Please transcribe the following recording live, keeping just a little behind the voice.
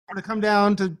to come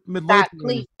down to Midlothian.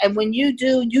 Please. And when you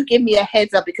do, you give me a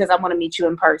heads up because I want to meet you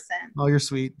in person. Oh, you're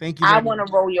sweet. Thank you. I want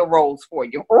to roll your rolls for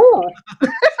you. Oh.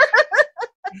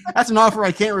 That's an offer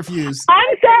I can't refuse.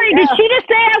 I'm sorry. Did she just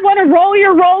say I want to roll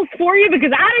your rolls for you?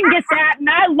 Because I didn't get that, and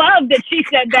I love that she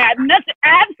said that. And that's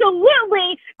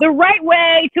absolutely the right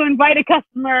way to invite a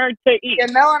customer to eat. You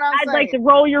know what I'm I'd saying? like to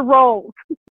roll your rolls.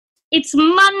 It's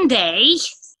Monday,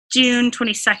 June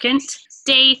 22nd,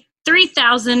 day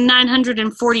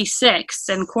 3,946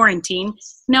 in quarantine.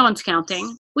 No one's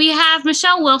counting. We have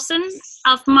Michelle Wilson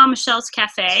of Mom Michelle's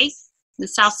Cafe, the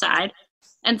South Side,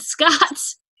 and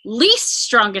Scott's least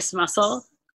strongest muscle,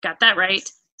 got that right,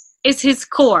 is his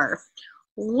core.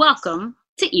 Welcome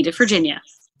to Eat It, Virginia.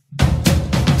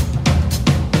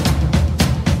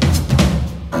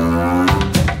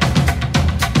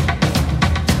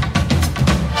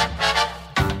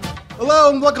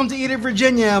 Hello and welcome to Eat It,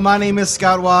 Virginia. My name is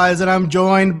Scott Wise and I'm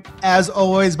joined, as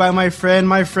always, by my friend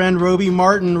Roby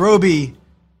Martin. Roby,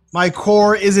 my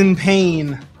core is in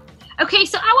pain. Okay,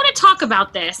 so I want to talk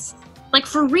about this. Like,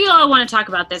 for real, I want to talk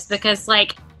about this because,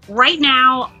 like, right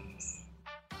now,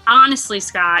 honestly,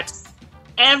 Scott,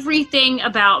 everything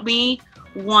about me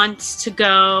wants to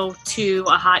go to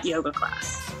a hot yoga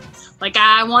class. Like,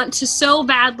 I want to so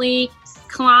badly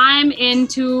climb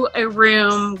into a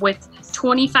room with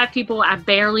 25 people I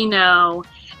barely know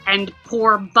and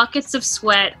pour buckets of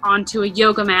sweat onto a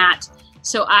yoga mat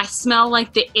so I smell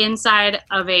like the inside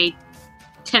of a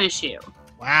tennis shoe.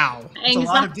 Wow, that's a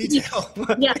lot of detail.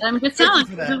 Yeah, I'm just telling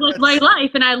you. This is like my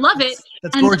life, and I love it.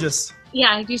 That's gorgeous.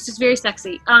 Yeah, it's just very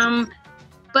sexy.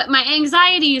 But my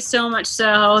anxiety is so much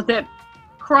so that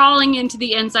crawling into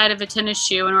the inside of a tennis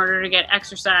shoe in order to get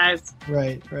exercise,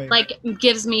 right, like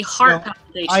gives me heart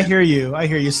palpitations. I hear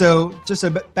you. So just to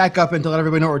back up and to let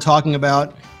everybody know what we're talking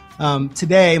about.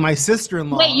 Today, my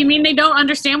sister-in-law. Wait, you mean they don't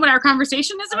understand what our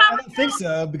conversation is about? I don't think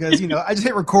so because, I just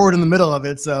hit record in the middle of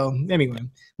it. So anyway,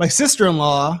 my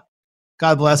sister-in-law,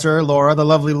 God bless her, Laura, the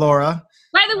lovely Laura.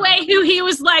 By the way, who he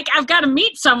was like, I've got to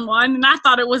meet someone. And I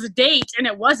thought it was a date and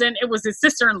it wasn't. It was his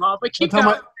sister-in-law. But keep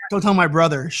going. Don't tell my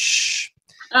brother. Shh.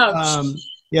 Oh,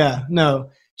 yeah,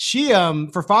 no. She,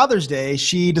 for Father's Day,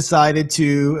 she decided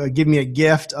to give me a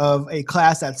gift of a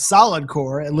class at Solid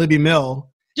Core at Libby Mill.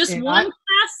 Just one class?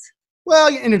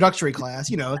 Well, introductory class,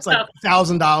 it's like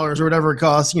 $1,000 or whatever it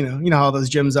costs. You know how those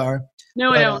gyms are.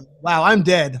 No, I don't. Wow, I'm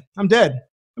dead. So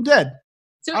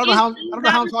I don't know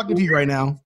how I'm talking to you right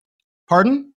now.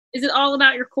 Pardon? Is it all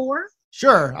about your core?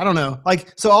 Sure. I don't know.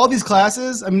 So all these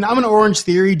classes, I'm an Orange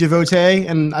Theory devotee,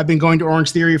 and I've been going to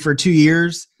Orange Theory for 2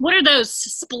 years. What are those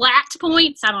splat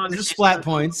points? I don't understand. They're splat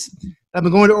points. I've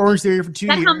been going to Orange Theory for 2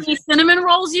 years. How many cinnamon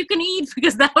rolls you can eat?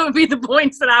 Because that would be the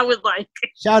points that I would like.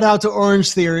 Shout out to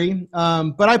Orange Theory.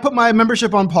 But I put my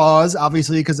membership on pause,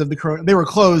 obviously, because of the corona. They were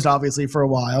closed, obviously, for a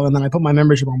while, and then I put my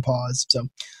membership on pause. So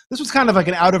this was kind of like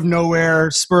an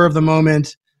out-of-nowhere,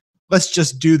 spur-of-the-moment, let's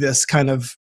just do this kind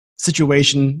of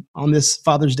situation on this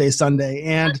Father's Day Sunday.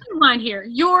 And keep in mind here,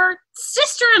 your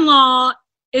sister-in-law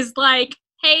is like,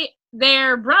 hey,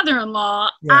 their brother-in-law,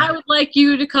 I would like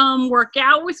you to come work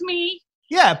out with me.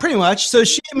 Yeah, pretty much. So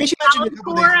she mentioned it a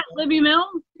couple days ago. At Libby Mill?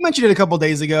 She mentioned it a couple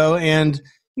days ago, and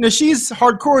she's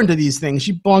hardcore into these things.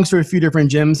 She belongs to a few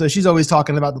different gyms, so she's always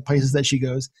talking about the places that she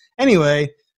goes. Anyway,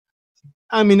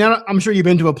 I mean, I'm sure you've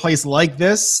been to a place like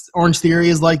this. Orange Theory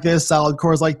is like this. Solid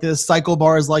Core is like this. Cycle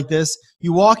Bar is like this.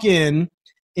 You walk in,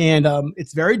 and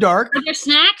it's very dark. Are there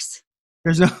snacks?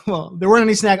 There weren't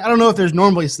any snacks. I don't know if there's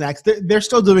normally snacks. They're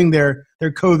still doing their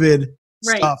COVID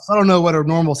stuff. So I don't know what a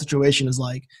normal situation is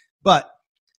like. But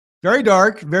very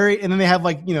dark, and then they have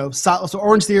so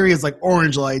Orange Theory is like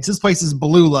orange lights. This place is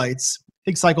blue lights. I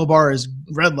think Cycle Bar is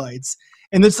red lights.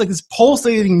 And it's like this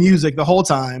pulsating music the whole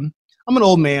time. I'm an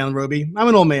old man, Roby. I'm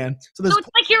an old man. So it's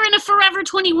like you're in a Forever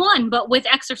 21, but with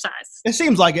exercise. It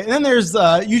seems like it. And then there's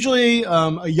usually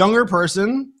a younger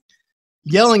person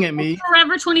yelling at me.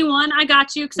 Forever 21, I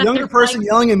got you. Except younger person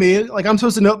yelling at me, like I'm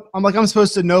supposed to know. I'm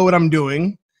supposed to know what I'm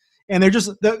doing, and they're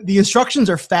just the instructions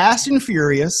are fast and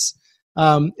furious.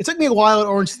 It took me a while at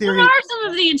Orange Theory. What are some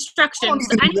of the instructions?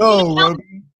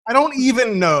 I don't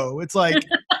even know. It's like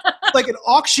it's like an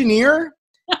auctioneer.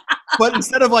 But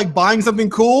instead of like buying something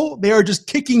cool, they are just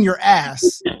kicking your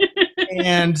ass.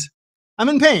 And I'm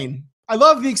in pain. I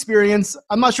love the experience.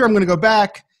 I'm not sure I'm going to go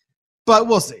back, but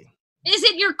we'll see. Is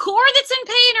it your core that's in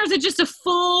pain or is it just a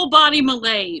full body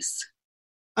malaise?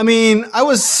 I mean,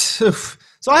 so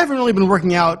I haven't really been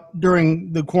working out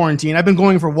during the quarantine. I've been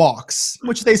going for walks,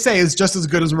 which they say is just as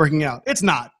good as working out. It's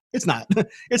not. It's not as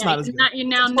good. You're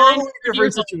now it's a totally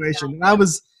different situation. And I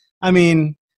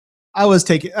was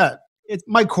taking...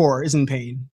 my core is in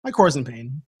pain. My core is in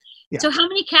pain. Yeah. So how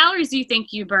many calories do you think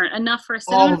you burnt? Enough for a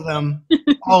All cinnamon? of them.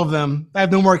 All of them. I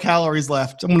have no more calories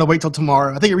left. I'm going to wait till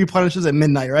tomorrow. I think it replenishes at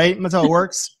midnight, right? That's how it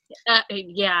works?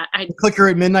 Yeah. The clicker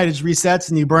at midnight, it just resets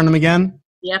and you burn them again?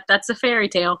 Yep, that's a fairy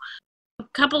tale. A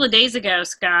couple of days ago,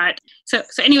 Scott. So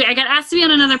anyway, I got asked to be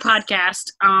on another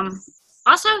podcast.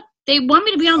 Also, they want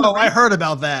me to be on the I heard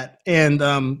about that. And,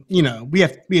 we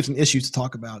have some issues to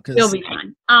talk about. It'll be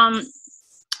fun.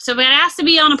 So I got asked to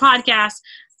be on a podcast.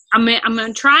 I'm going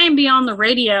to try and be on the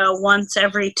radio once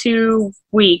every 2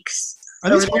 weeks. Are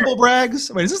these humble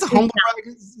brags? Wait, is this a humble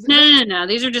brag? No.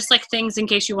 These are just like things in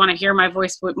case you want to hear my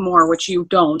voice more, which you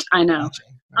don't. I know.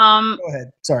 Gotcha. Go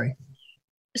ahead. Sorry.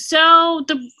 So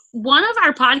one of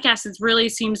our podcasts that really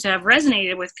seems to have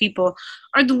resonated with people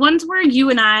are the ones where you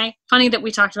and I, funny that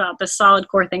we talked about the solid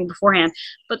core thing beforehand,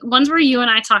 but ones where you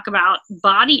and I talk about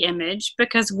body image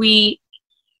because we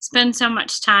spend so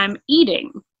much time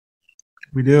eating.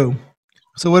 We do.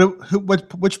 So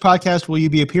which podcast will you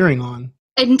be appearing on?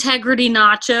 Integrity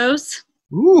Nachos.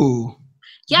 Ooh.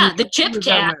 Yeah, the Chip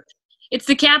Cast. It's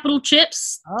the Capital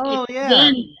Chips. Oh,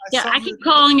 yeah. I keep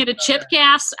calling it a Chip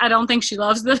Cast. I don't think she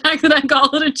loves the fact that I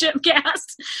call it a Chip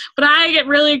Cast. But I get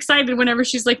really excited whenever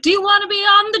she's like, do you want to be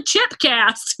on the Chip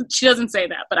Cast? She doesn't say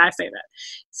that, but I say that.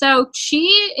 So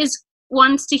she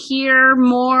wants to hear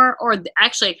more, or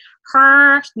actually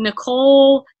her,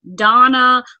 Nicole,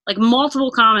 Donna, like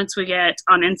multiple comments we get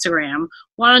on Instagram,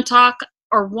 want to talk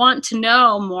or want to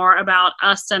know more about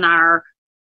us and our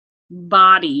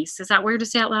bodies. Is that weird to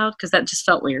say out loud? Because that just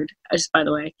felt weird. Just by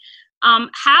the way,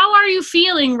 how are you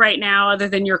feeling right now, other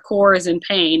than your core is in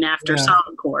pain after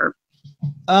solid core?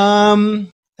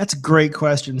 That's a great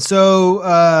question. So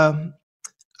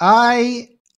I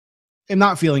am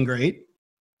not feeling great.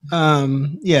 So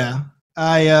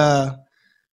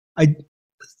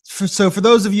for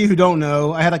those of you who don't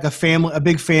know, I had like a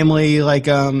big family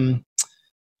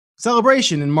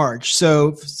celebration in March.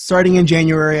 So starting in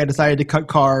January, I decided to cut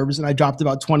carbs, and I dropped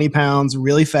about 20 pounds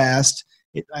really fast.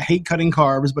 I hate cutting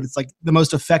carbs, but it's like the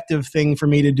most effective thing for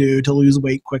me to do to lose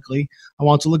weight quickly. I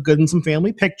want to look good in some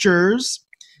family pictures.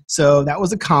 So that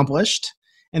was accomplished.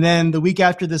 And then the week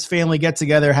after this family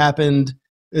get-together happened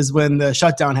is when the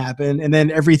shutdown happened. And then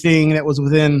everything that was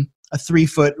within a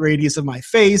 3-foot radius of my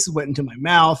face went into my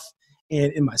mouth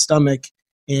and in my stomach.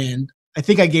 And I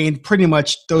think I gained pretty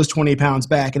much those 20 pounds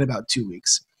back in about 2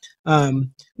 weeks,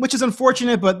 which is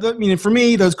unfortunate. But for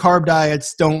me, those carb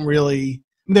diets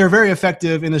they're very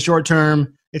effective in the short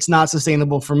term. It's not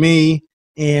sustainable for me.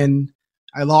 And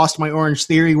I lost my Orange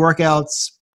Theory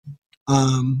workouts.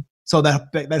 So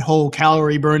that whole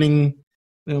calorie burning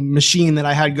machine that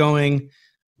I had going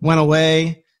went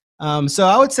away. So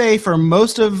I would say for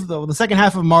most of the second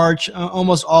half of March,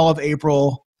 almost all of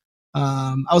April,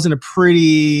 I was in a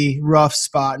pretty rough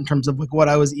spot in terms of like what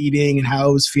I was eating and how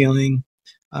I was feeling,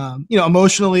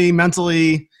 emotionally,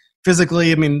 mentally,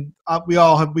 physically. We've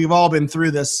all been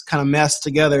through this kind of mess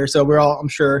together. So I'm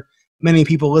sure many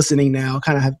people listening now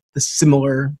kind of have the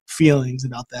similar feelings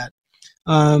about that.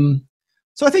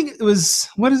 So I think it was,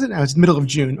 what is it now? It's middle of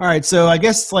June. All right. So I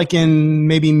guess like in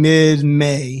maybe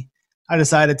mid-May, I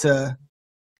decided to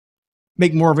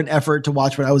make more of an effort to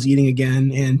watch what I was eating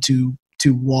again and to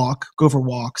go for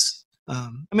walks. I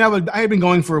had been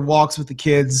going for walks with the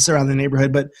kids around the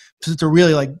neighborhood, but to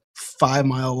really like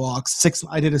 5-mile walks,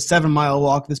 I did a 7-mile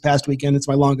walk this past weekend. It's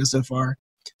my longest so far.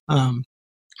 How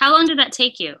long did that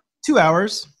take you? 2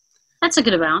 hours. That's a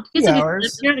good amount. It's 2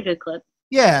 hours. You're at a good clip.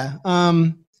 Yeah.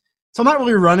 So I'm not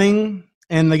really running.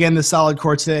 And again, the solid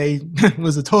core today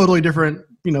was a totally different,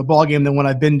 ball game than what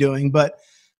I've been doing. But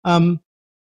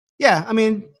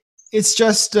it's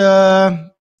just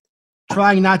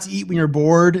trying not to eat when you're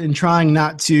bored and trying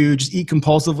not to just eat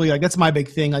compulsively. Like that's my big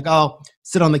thing. Like I'll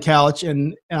sit on the couch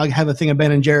and I'll have a thing of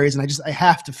Ben and Jerry's and I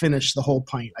have to finish the whole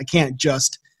pint. I can't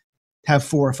just have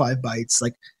 4 or 5 bites.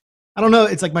 Like, I don't know.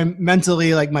 It's like my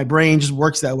brain just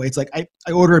works that way. It's like I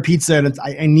order a pizza and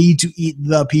I need to eat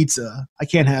the pizza. I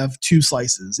can't have 2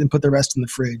 slices and put the rest in the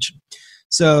fridge.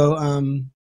 So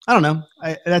I don't know.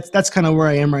 That's kind of where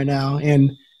I am right now.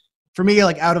 And for me,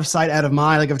 like out of sight, out of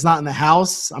mind. Like if it's not in the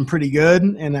house, I'm pretty good.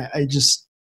 And I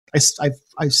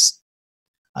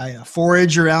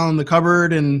forage around the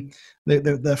cupboard and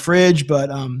the fridge. But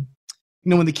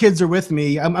when the kids are with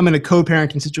me, I'm in a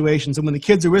co-parenting situation. So when the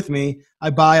kids are with me, I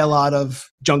buy a lot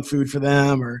of junk food for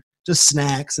them or just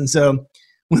snacks. And so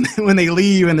when they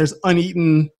leave and there's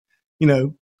uneaten,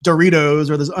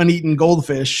 Doritos or there's uneaten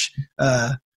goldfish,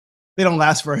 they don't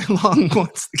last very long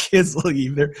once the kids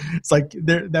leave. It's like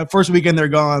that first weekend they're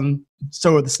gone.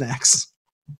 So are the snacks.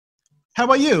 How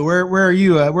about you? Where are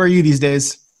you? Where are you these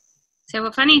days? So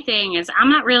the funny thing is, I'm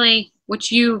not really,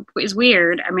 is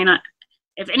weird. I mean,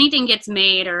 if anything gets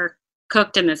made or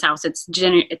cooked in this house,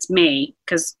 it's me,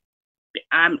 because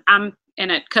I'm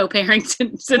in a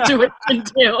co-parenting situation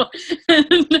too.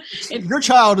 Your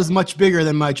child is much bigger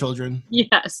than my children.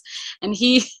 Yes, and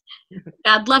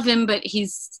God love him, but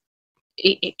he's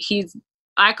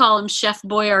I call him Chef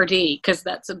Boyardee, because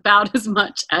that's about as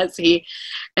much as the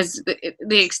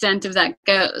extent of that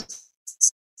goes.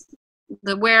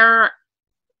 Where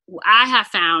I have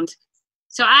found,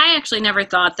 so I actually never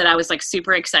thought that I was like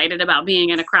super excited about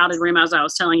being in a crowded room, as I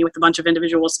was telling you, with a bunch of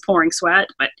individuals pouring sweat,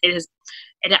 but it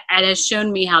has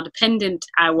shown me how dependent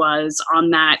I was on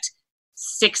that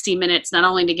 60 minutes, not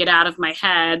only to get out of my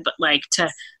head, but like to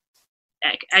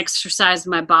exercise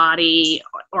my body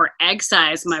or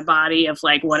excise my body of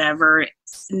like whatever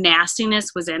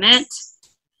nastiness was in it.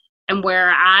 And where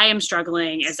I am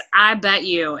struggling is, I bet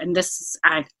you, and this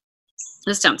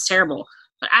sounds terrible,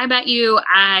 but I bet you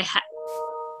I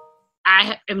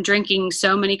am drinking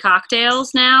so many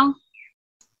cocktails now.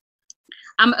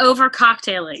 I'm over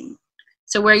cocktailing.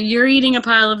 So where you're eating a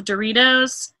pile of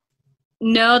Doritos,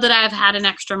 know that I've had an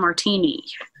extra martini.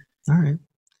 All right.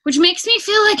 Which makes me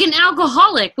feel like an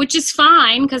alcoholic, which is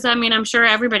fine, because I mean, I'm sure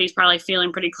everybody's probably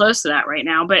feeling pretty close to that right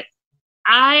now. But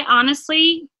I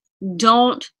honestly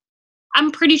don't. I'm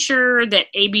pretty sure that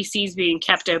ABC is being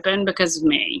kept open because of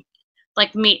me.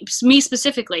 Like me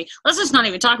specifically. Let's just not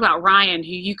even talk about Ryan,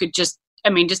 who you could just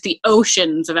the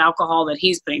oceans of alcohol that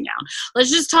he's putting down.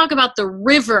 Let's just talk about the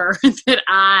river that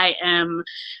I am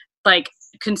like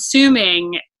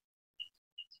consuming.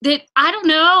 That I don't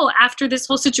know, after this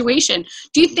whole situation,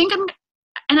 do you think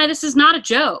this is not a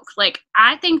joke, like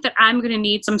I think that I'm going to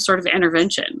need some sort of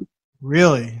intervention.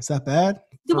 Really? Is that bad?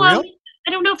 Well,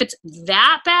 I don't know if it's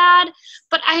that bad,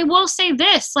 but I will say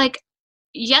this, like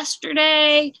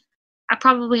yesterday I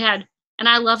probably had, and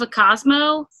I love a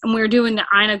Cosmo, and we were doing the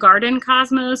Ina Garden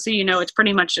Cosmo, so it's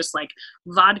pretty much just like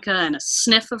vodka and a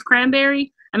sniff of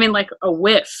cranberry. I mean, like a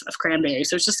whiff of cranberry,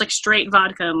 so it's just like straight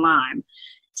vodka and lime.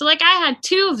 So like I had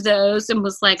 2 of those and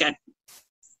was like a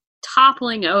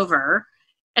toppling over.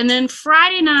 And then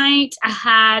Friday night I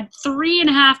had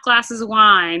 3.5 glasses of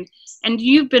wine. And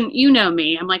you know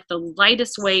me, I'm like the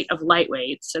lightest weight of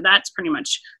lightweight. So that's pretty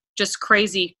much just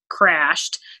crazy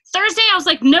crashed. Thursday I was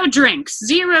like, no drinks,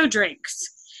 0 drinks.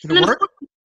 Did it work?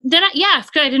 Then I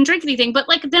didn't drink anything, but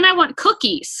like then I want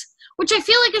cookies, which I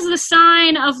feel like is the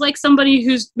sign of like somebody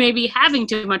who's maybe having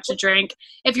too much to drink.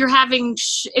 If you're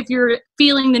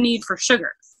feeling the need for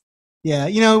sugar. Yeah.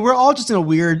 We're all just in a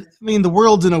weird, the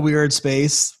world's in a weird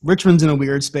space. Richmond's in a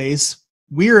weird space.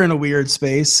 We're in a weird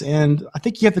space. And I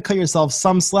think you have to cut yourself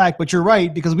some slack, but you're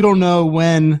right, because we don't know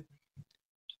when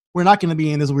we're not going to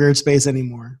be in this weird space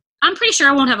anymore. I'm pretty sure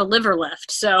I won't have a liver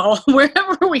left. So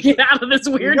wherever we get out of this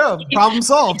weird, problem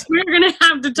solved. We're going to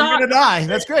have to talk. You're going to die.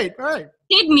 That's great. All right.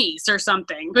 Kidneys or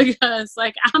something, because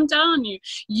like I'm telling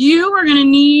you are going to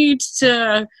need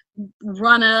to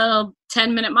run a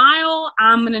 10-minute mile.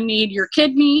 I'm going to need your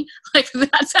kidney. Like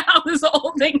that's how this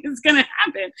whole thing is going to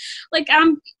happen. Like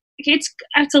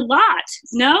it's a lot.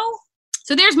 No.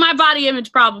 So there's my body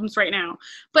image problems right now.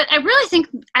 But I really think,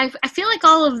 I feel like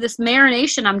all of this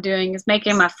marination I'm doing is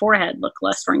making my forehead look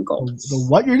less wrinkled. The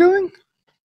what you're doing?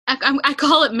 I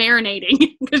call it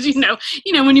marinating, because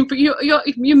when you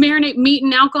marinate meat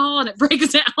in alcohol and it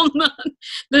breaks down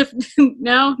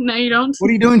no you don't. What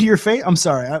are you doing to your face? I'm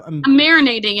sorry. I'm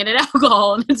marinating it in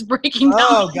alcohol and it's breaking down.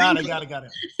 Oh, got it.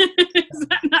 Is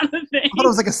that not a thing? I thought it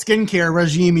was like a skincare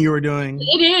regime you were doing.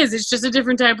 It is. It's just a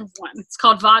different type of one. It's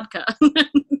called vodka. I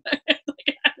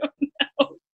don't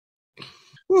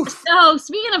know. Oof. So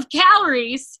speaking of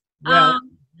calories, yeah,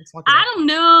 I don't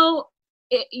know.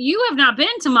 You have not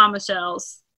been to Mama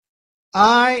Michelle's.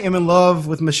 I am in love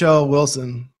with Michelle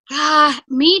Wilson.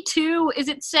 Me too. Is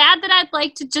it sad that I'd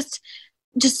like to just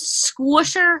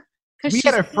squish her? We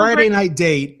had a Friday night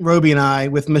date, Roby and I,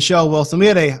 with Michelle Wilson. We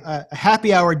had a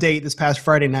happy hour date this past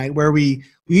Friday night where we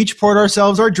each poured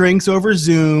ourselves our drinks over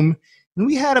Zoom, and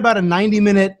we had about a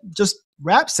 90-minute just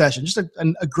rap session, just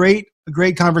a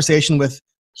great conversation with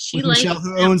Michelle,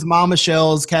 who owns Mama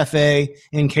Michelle's Cafe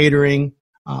and Catering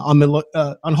on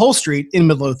Hull Street in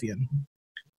Midlothian.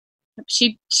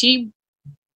 She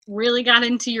really got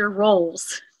into your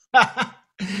roles.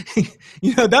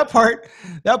 That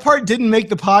part didn't make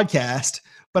the podcast,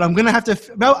 but I'm gonna have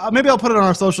to. Maybe I'll put it on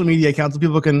our social media accounts so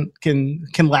people can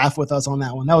laugh with us on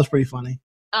that one. That was pretty funny.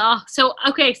 So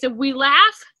we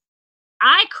laugh,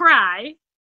 I cry,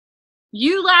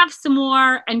 you laugh some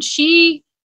more, and she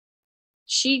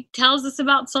tells us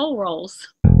about soul rolls.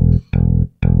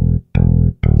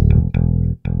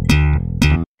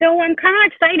 So I'm kind of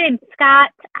excited, Scott.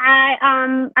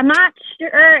 I'm not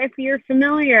sure if you're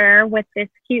familiar with this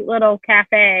cute little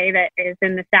cafe that is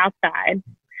in the South Side.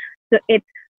 So it's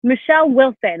Michelle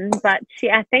Wilson, but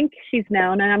I think she's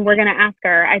known, and we're going to ask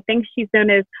her. I think she's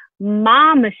known as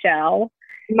Ma Michelle.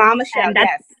 Ma Michelle,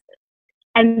 yes.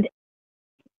 And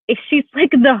she's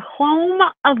like the home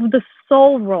of the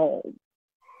soul roll.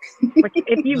 Which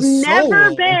if you've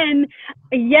never been,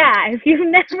 if you've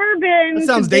never been, that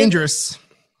sounds dangerous.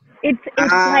 It's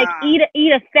like eat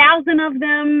 1,000 of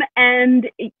them and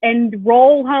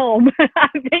roll home. I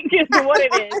think is what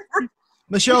it is.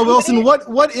 Michelle Wilson,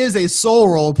 what is a soul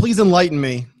roll? Please enlighten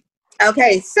me.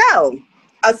 Okay, so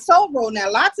a soul roll.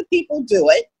 Now, lots of people do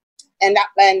it, and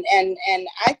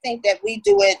I think that we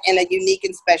do it in a unique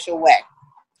and special way.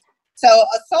 So,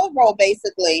 a soul roll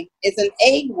basically is an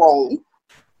egg roll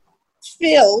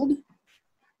filled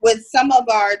with some of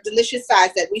our delicious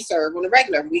sides that we serve on the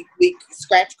regular. We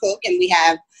scratch cook and we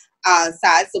have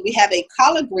sides. So we have a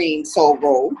collard green soul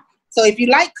roll. So if you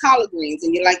like collard greens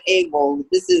and you like egg rolls,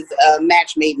 this is a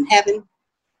match made in heaven.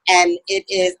 And it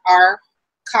is our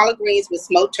collard greens with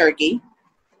smoked turkey.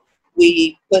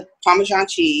 We put Parmesan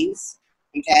cheese.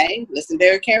 Okay, listen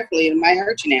very carefully. It might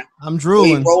hurt you now. I'm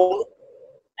drooling. We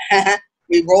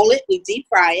roll it. We deep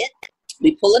fry it.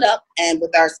 We pull it up, and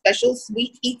with our special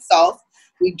sweet heat sauce,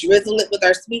 we drizzle it with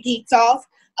our sweet heat sauce,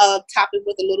 top it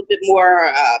with a little bit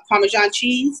more Parmesan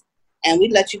cheese, and we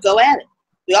let you go at it.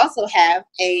 We also have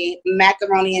a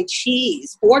macaroni and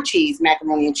cheese, 4-cheese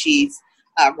macaroni and cheese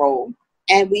roll,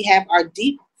 and we have our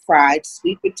deep fried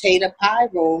sweet potato pie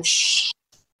roll. Shh.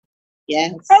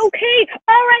 Yes. Okay.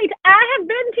 All right. I have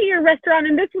been to your restaurant,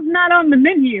 and this was not on the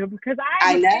menu because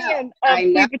I'm a fan of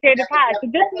sweet potato pie, so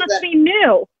this must be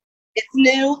new. It's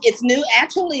new. It's new.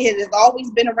 Actually, it has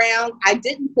always been around. I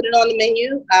didn't put it on the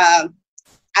menu. I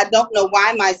don't know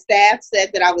why my staff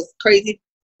said that I was crazy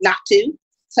not to.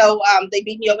 So they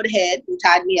beat me over the head and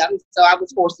tied me up. So I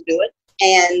was forced to do it.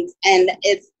 And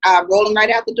it's rolling right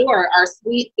out the door. Our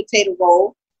sweet potato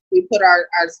roll. We put our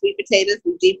sweet potatoes.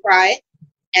 We deep fry it,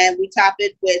 and we top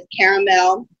it with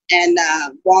caramel and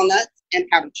walnuts and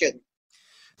powdered sugar.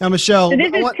 Now, Michelle. So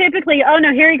this is typically,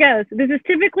 here he goes. This is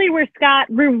typically where Scott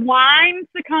rewinds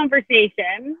the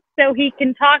conversation so he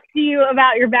can talk to you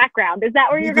about your background. Is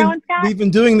that where you're going, Scott? We've been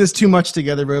doing this too much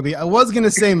together, Roby. I was going to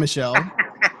say, Michelle,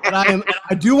 but I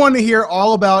do want to hear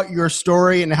all about your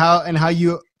story and how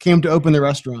you came to open the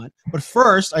restaurant. But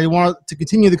first, I want to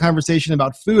continue the conversation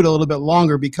about food a little bit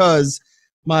longer because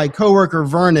my coworker,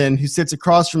 Vernon, who sits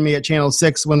across from me at Channel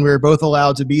 6 when we were both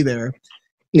allowed to be there,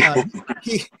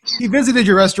 he visited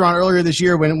your restaurant earlier this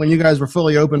year when you guys were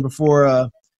fully open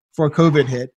before COVID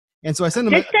hit, and so I sent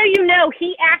him. Just so you know,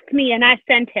 he asked me and I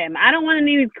sent him. I don't want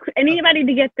anybody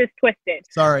to get this twisted.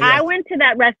 Sorry, yeah. I went to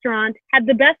that restaurant, had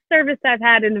the best service I've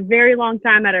had in a very long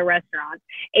time at a restaurant,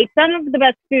 ate some of the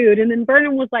best food, and then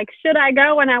Vernon was like, "Should I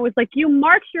go?" And I was like, "You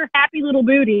march your happy little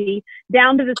booty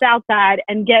down to the South Side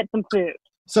and get some food."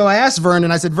 So I asked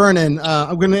Vernon, I said, Vernon,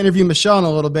 I'm going to interview Michelle in a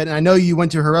little bit, and I know you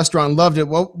went to her restaurant and loved it.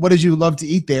 What did you love to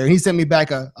eat there? And he sent me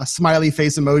back a smiley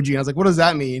face emoji, and I was like, what does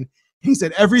that mean? He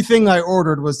said, everything I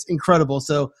ordered was incredible.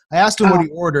 So I asked him what he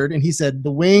ordered, and he said,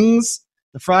 the wings,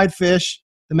 the fried fish,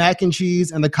 the mac and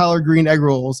cheese, and the collard green egg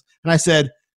rolls. And I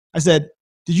said,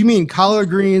 did you mean collard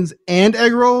greens and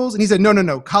egg rolls? And he said,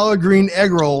 no, collard green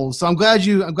egg rolls. So I'm glad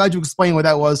you explained what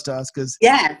that was to us.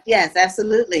 Yes,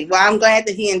 absolutely. Well, I'm glad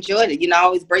that he enjoyed it. I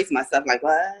always brace myself like,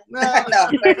 what? No.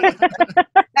 She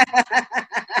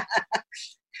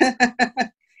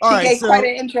gave quite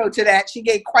an intro to that.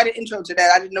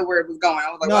 I didn't know where it was going.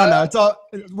 I was like, no, it's all,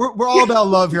 we're all about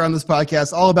love here on this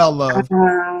podcast, all about love.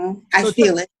 I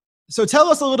feel it. So tell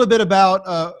us a little bit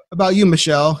about you,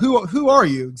 Michelle. Who are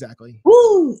you exactly?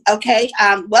 Woo. Okay.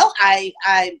 Well, I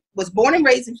was born and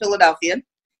raised in Philadelphia,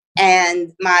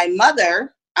 and my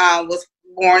mother was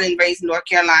born and raised in North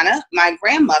Carolina. My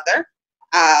grandmother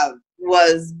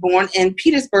was born in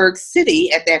Petersburg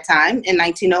City at that time in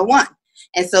 1901.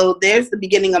 And so there's the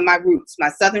beginning of my roots, my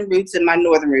southern roots and my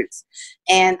northern roots.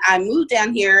 And I moved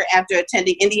down here after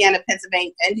attending Indiana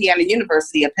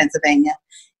University of Pennsylvania,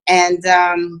 and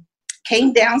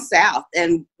came down south,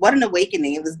 and what an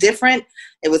awakening. It was different.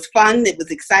 It was fun. It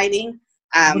was exciting.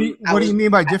 What do you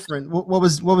mean by different? What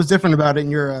was different about it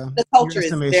in your the culture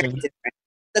is very different.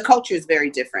 The culture is very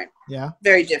different. Yeah.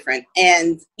 Very different.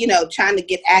 And, trying to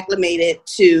get acclimated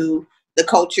to the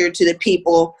culture, to the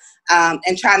people,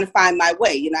 and trying to find my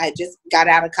way. I had just got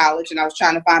out of college, and I was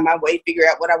trying to find my way, figure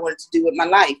out what I wanted to do with my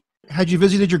life. Had you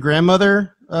visited your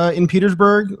grandmother in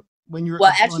Petersburg? When you were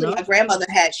actually, my grandmother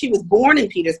she was born in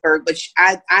Petersburg, but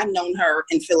I've known her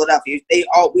in Philadelphia.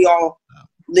 We all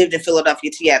lived in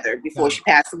Philadelphia together before she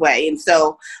passed away. And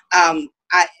so and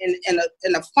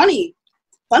a funny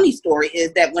story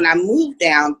is that when I moved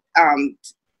down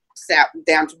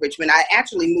to Richmond, I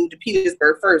actually moved to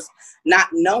Petersburg first, not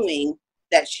knowing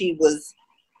that she was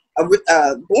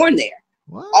born there.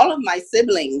 What? All of my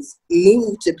siblings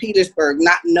moved to Petersburg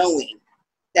not knowing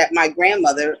that my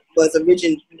grandmother was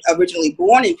originally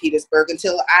born in Petersburg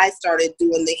until I started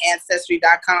doing the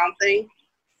Ancestry.com thing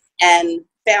and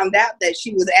found out that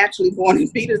she was actually born in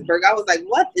Petersburg. I was like,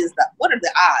 what are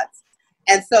the odds?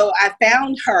 And so I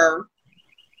found her,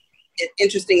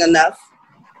 interesting enough,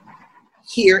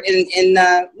 here in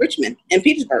Richmond, in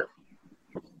Petersburg.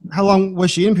 How long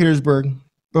was she in Petersburg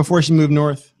before she moved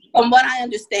north? From what I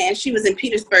understand, she was in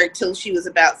Petersburg till she was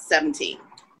about 17.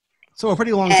 So a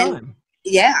pretty long time.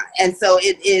 Yeah, and so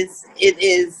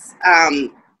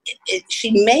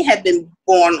she may have been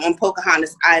born on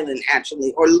Pocahontas Island,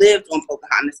 actually, or lived on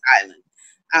Pocahontas Island.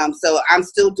 So I'm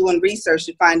still doing research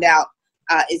to find out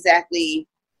exactly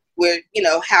where,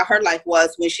 how her life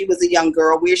was when she was a young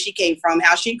girl, where she came from,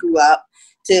 how she grew up,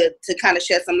 to kind of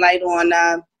shed some light on,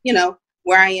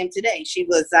 where I am today. She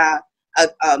was a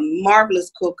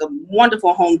marvelous cook, a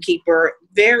wonderful homekeeper,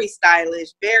 very stylish,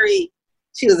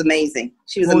 she was amazing.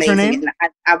 She was what amazing. Was her name?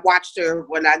 And I watched her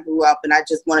when I grew up, and I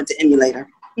just wanted to emulate her.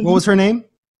 What was her name?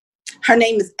 Her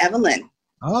name is Evelyn.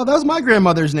 Oh, that was my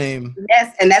grandmother's name.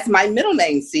 Yes, and that's my middle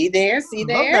name. See there? Love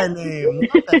that name.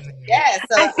 Yeah.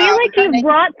 So, I feel like you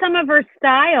brought some of her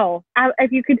style.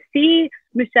 If you could see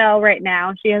Michelle right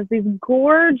now, she has these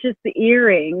gorgeous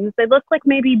earrings. They look like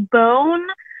maybe bone.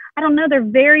 I don't know. They're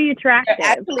very attractive.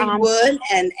 They're actually wood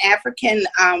and African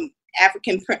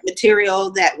print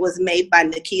material that was made by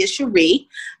Nakia Cherie,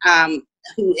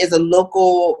 who is a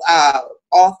local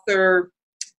author,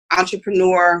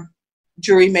 entrepreneur,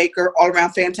 jewelry maker, all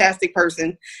around fantastic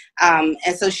person.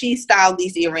 And so she styled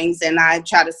these earrings, and I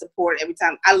try to support every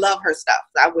time. I love her stuff.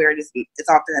 So I wear it as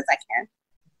often as I can.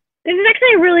 This is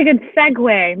actually a really good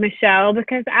segue, Michelle,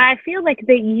 because I feel like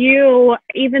that you,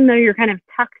 even though you're kind of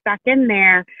tucked back in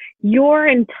there, your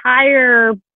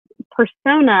entire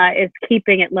persona is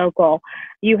keeping it local.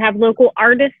 You have local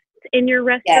artists in your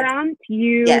restaurant.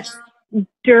 Yes. You,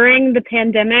 during the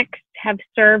pandemic, have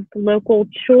served local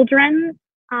children.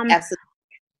 Absolutely.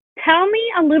 Tell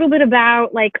me a little bit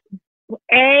about, like,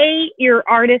 A, your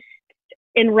artist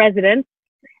in residence,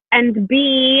 and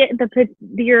B,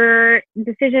 your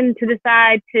decision to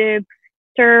decide to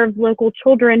serve local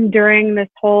children during this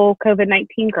whole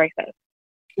COVID-19 crisis.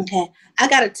 Okay, I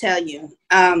got to tell you,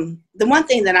 the one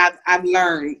thing that I've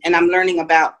learned, and I'm learning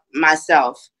about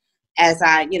myself as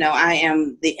I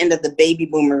am the end of the baby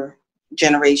boomer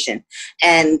generation,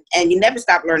 and you never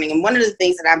stop learning. And one of the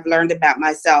things that I've learned about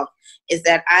myself is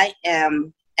that I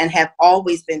am and have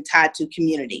always been tied to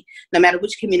community, no matter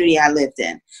which community I lived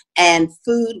in. And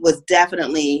food was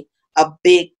definitely a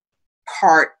big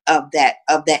part of that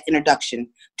introduction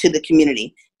to the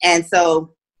community. And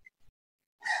so,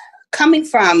 coming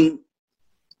from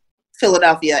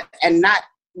Philadelphia and not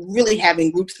really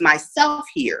having roots myself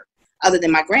here, other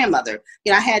than my grandmother,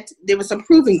 there were some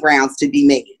proving grounds to be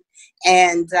made.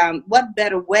 And what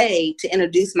better way to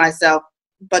introduce myself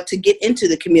but to get into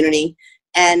the community?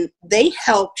 And they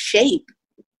helped shape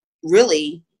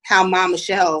really how Mom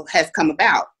Michelle has come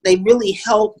about. They really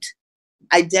helped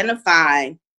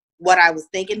identify what I was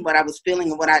thinking, what I was feeling,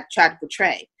 and what I tried to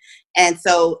portray. And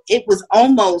so it was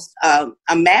almost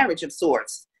a marriage of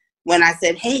sorts when I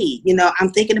said, hey,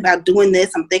 I'm thinking about doing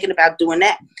this, I'm thinking about doing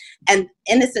that. And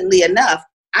innocently enough,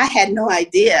 I had no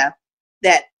idea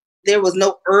that there was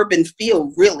no urban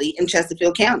feel really in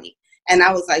Chesterfield County. And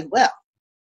I was like, well,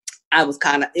 it was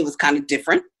kind of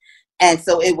different. And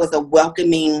so it was a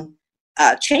welcoming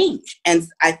change. And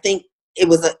I think it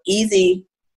was an easy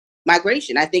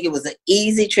migration. I think it was an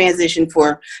easy transition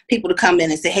for people to come in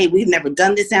and say, hey, we've never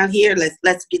done this out here.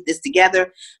 Let's get this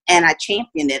together. And I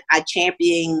championed it. I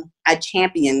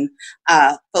champion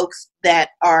folks that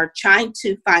are trying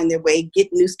to find their way,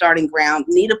 get new starting ground,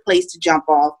 need a place to jump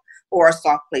off or a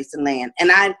soft place to land.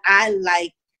 And I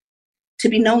like to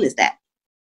be known as that.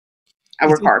 I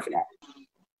work hard for that.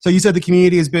 So you said the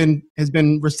community has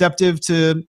been receptive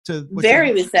to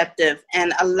very receptive,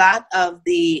 and a lot of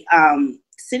the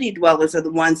city dwellers are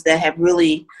the ones that have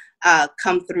really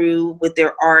come through with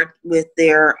their art, with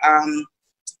their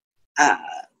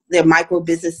micro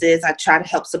businesses. I try to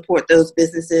help support those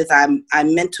businesses. I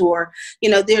mentor.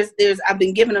 I've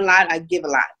been given a lot. I give a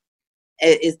lot.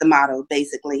 Is the motto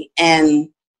basically, and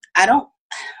I don't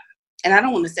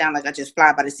want to sound like I just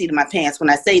fly by the seat of my pants when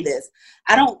I say this.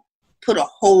 I don't put a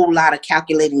whole lot of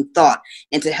calculating thought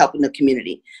into helping the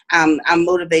community. I'm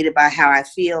motivated by how I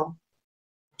feel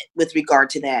with regard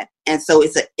to that. And so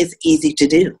it's easy to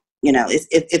do. You know, if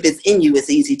it's in you, it's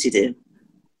easy to do.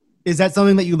 Is that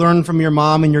something that you learned from your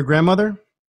mom and your grandmother?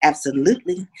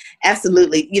 Absolutely.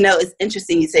 Absolutely. You know, it's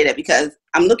interesting you say that because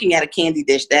I'm looking at a candy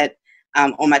dish that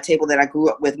on my table that I grew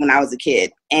up with when I was a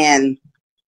kid. And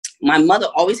my mother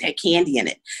always had candy in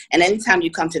it. And anytime you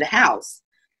come to the house,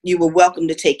 you were welcome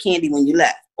to take candy when you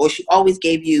left. Or she always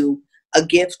gave you a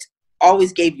gift,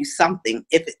 always gave you something,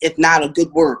 if not a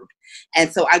good word.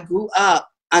 And so I grew up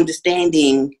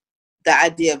understanding the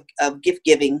idea of gift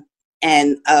giving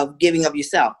and of giving of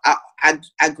yourself.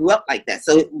 I grew up like that.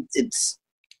 So it's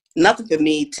nothing for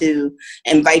me to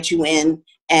invite you in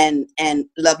and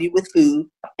love you with food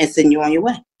and send you on your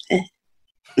way.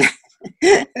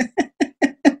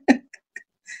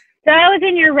 So I was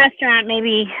in your restaurant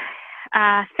maybe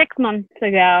 6 months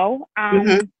ago.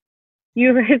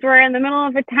 You guys were in the middle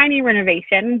of a tiny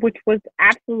renovation, which was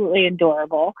absolutely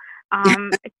adorable.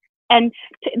 And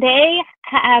they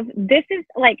have, this is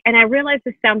like, and I realize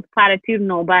this sounds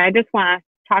platitudinal, but I just want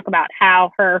to talk about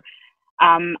how her,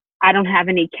 I don't have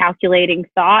any calculating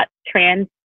thought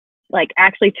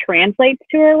actually translates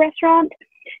to her restaurant.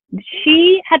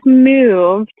 She had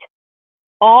moved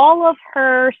all of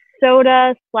her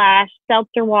soda /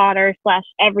 seltzer water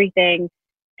 / everything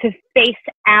to face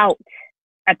out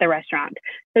at the restaurant.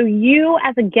 So you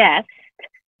as a guest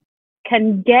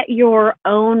can get your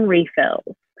own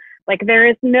refills. Like there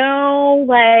is no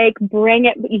like bring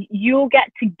it, you'll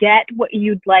get to get what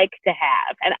you'd like to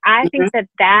have. And I think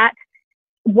that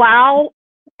while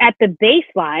at the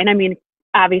baseline, I mean,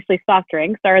 obviously soft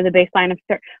drinks are the baseline of,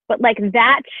 but like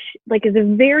that like is a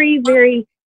very, very,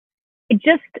 it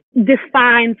just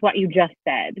defines what you just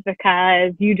said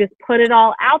because you just put it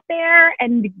all out there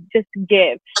and just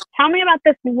give. Tell me about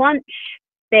this lunch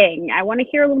thing. I want to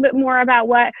hear a little bit more about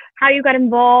how you got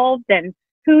involved and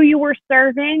who you were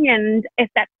serving and if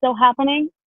that's still happening.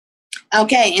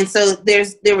 Okay. And so there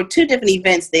were two different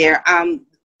events there.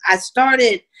 I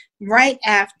started right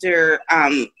after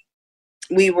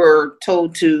we were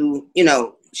told to,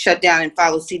 shut down and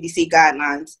follow CDC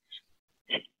guidelines.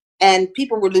 And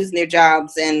people were losing their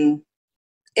jobs. And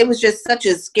it was just such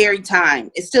a scary time.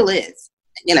 It still is,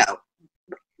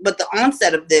 But the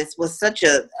onset of this was such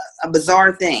a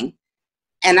bizarre thing.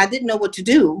 And I didn't know what to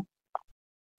do.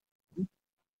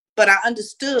 But I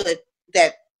understood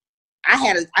that I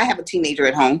have a teenager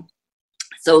at home.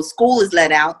 So school is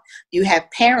let out. You have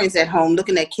parents at home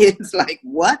looking at kids like,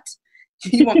 what?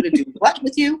 You want me to do what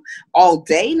with you all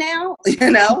day now?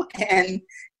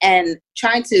 And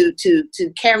trying to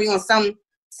carry on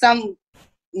some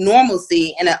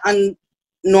normalcy in an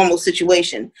unnormal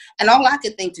situation. And all I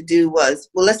could think to do was,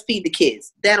 well, let's feed the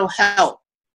kids. That'll help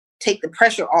take the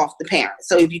pressure off the parents.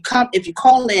 So if you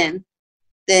call in,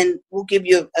 then we'll give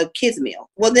you a kids meal.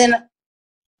 Well, then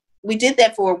we did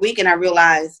that for a week and I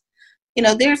realized,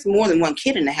 there's more than one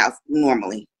kid in the house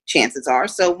normally, chances are.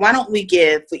 So why don't we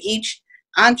give, for each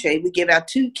entree, we give out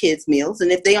 2 kids meals.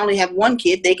 And if they only have 1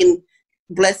 kid, they can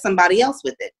bless somebody else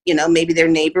with it, maybe their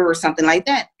neighbor or something like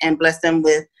that, and bless them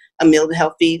with a meal to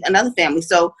help feed another family.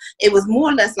 So it was more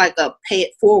or less like a pay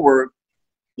it forward,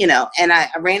 and I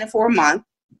ran it for a month.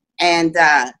 And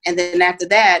then after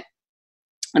that,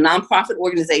 a nonprofit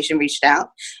organization reached out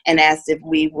and asked if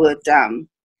we would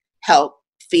help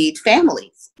feed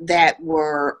families that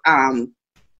were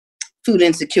food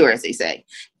insecure, as they say.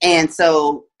 And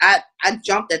so I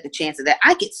jumped at the chance of that.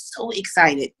 I get so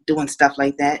excited doing stuff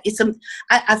like that.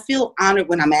 I feel honored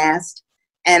when I'm asked,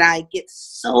 and I get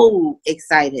so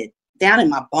excited down in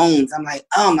my bones. I'm like,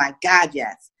 oh my God,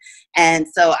 yes. And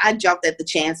so I jumped at the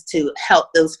chance to help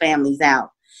those families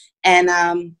out. And,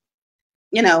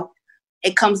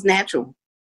 it comes natural.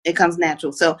 It comes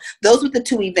natural. So those were the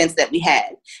 2 events that we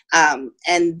had.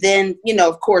 And then,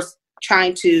 of course,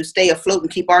 trying to stay afloat and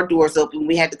keep our doors open,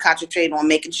 we had to concentrate on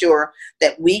making sure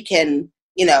that we can,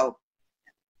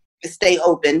 stay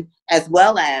open, as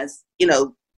well as,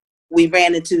 we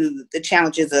ran into the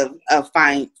challenges of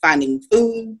finding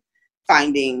food,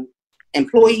 finding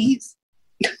employees,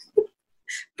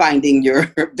 finding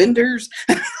your vendors.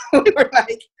 We were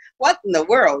like, what in the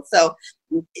world? So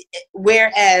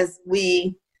whereas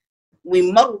we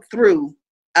muddled through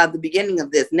the beginning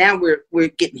of this, now we're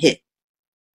getting hit.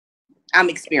 I'm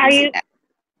experiencing that.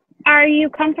 Are you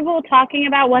comfortable talking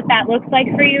about what that looks like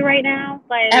for you right now?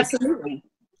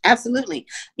 Absolutely.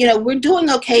 We're doing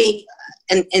okay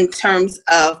in terms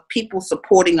of people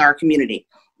supporting our community.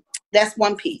 That's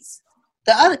one piece.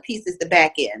 The other piece is the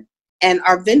back end. And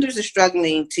our vendors are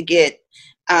struggling to get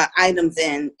items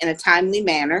in a timely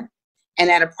manner and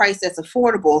at a price that's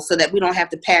affordable so that we don't have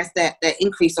to pass that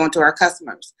increase on to our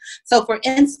customers. So for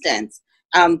instance,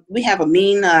 we have a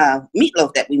mean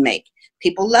meatloaf that we make.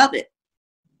 People love it.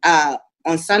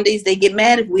 On Sundays, they get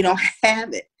mad if we don't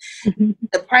have it.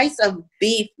 The price of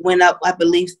beef went up, I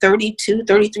believe,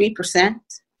 33%.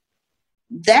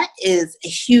 That is a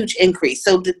huge increase.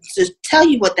 So to tell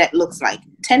you what that looks like,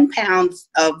 10 pounds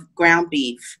of ground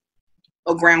beef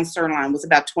or ground sirloin was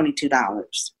about $22.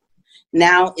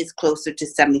 Now it's closer to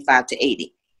 $75 to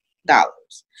 $80.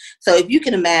 So if you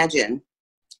can imagine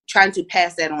trying to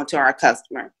pass that on to our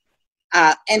customer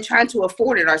and trying to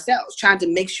afford it ourselves, trying to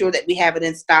make sure that we have it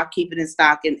in stock, keep it in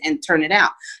stock, and turn it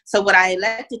out. So what I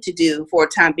elected to do for a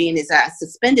time being is I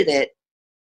suspended it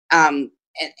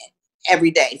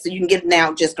every day. So you can get it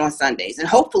now just on Sundays. And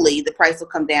hopefully the price will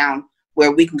come down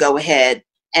where we can go ahead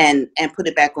and put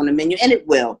it back on the menu, and it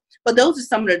will. But those are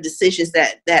some of the decisions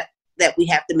that we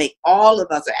have to make. All of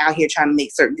us are out here trying to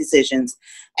make certain decisions.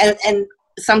 And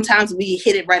sometimes we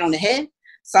hit it right on the head.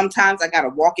 Sometimes I got to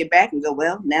walk it back and go,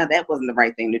 well, now that wasn't the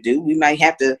right thing to do. We might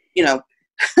have to,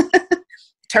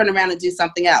 turn around and do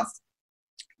something else.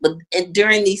 But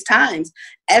during these times,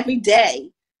 every day,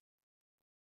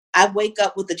 I wake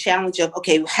up with the challenge of,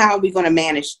 okay, how are we going to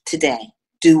manage today?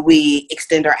 Do we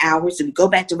extend our hours? Do we go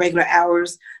back to regular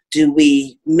hours? Do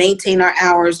we maintain our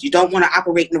hours? You don't want to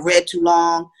operate in the red too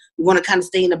long. You want to kind of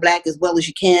stay in the black as well as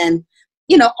you can.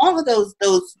 All of those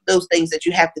things that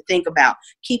you have to think about,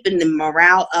 keeping the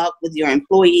morale up with your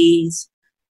employees,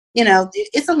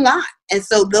 it's a lot. And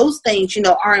so those things,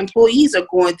 our employees are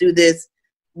going through this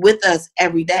with us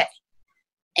every day.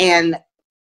 And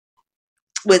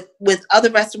with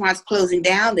other restaurants closing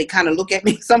down, they kind of look at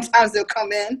me. Sometimes they'll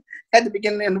come in at the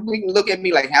beginning of the week and look at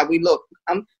me like, how we look.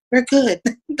 We're good.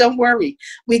 Don't worry.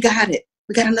 We got it.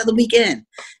 We got another weekend.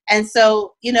 And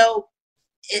so,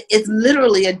 it's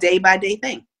literally a day-by-day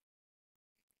thing.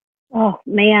 Oh,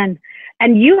 man.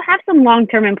 And you have some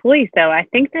long-term employees, though. I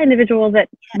think the individuals that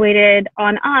waited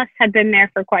on us had been there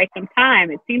for quite some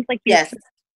time. It seems like you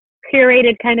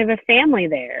curated kind of a family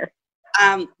there.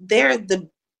 They're the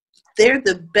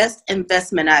best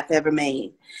investment I've ever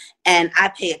made. And I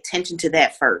pay attention to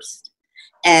that first.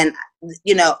 And,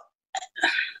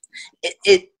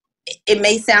 it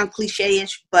may sound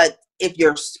cliche-ish, but if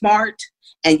you're smart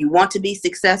and you want to be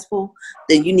successful,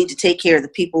 then you need to take care of the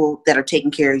people that are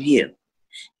taking care of you.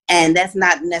 And that's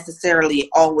not necessarily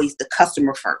always the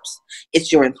customer first.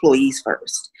 It's your employees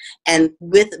first. And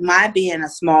with my being a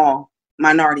small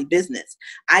minority business,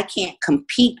 I can't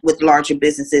compete with larger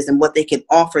businesses and what they can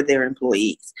offer their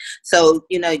employees. So,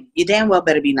 you damn well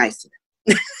better be nice to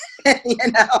them.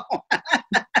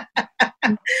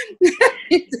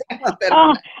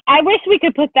 Oh, I wish we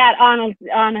could put that on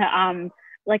a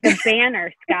like a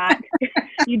banner, Scott.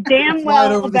 You damn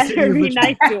well better be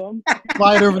nice to them.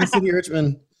 Fly it over the city of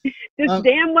Richmond. Just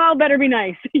damn well better be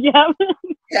nice. Yeah.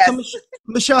 Yes. So,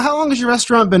 Michelle, how long has your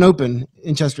restaurant been open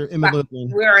in Chester, in Midlothian?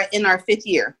 We're in our fifth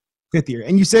year.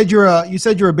 And you said you're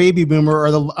a baby boomer, or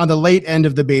on the late end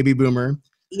of the baby boomer.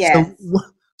 Yes.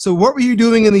 So what were you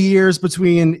doing in the years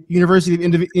between University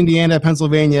of Indiana,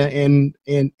 Pennsylvania,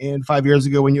 and 5 years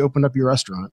ago when you opened up your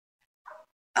restaurant?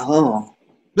 Oh.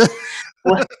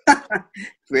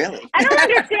 Really? I don't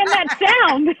understand that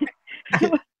sound.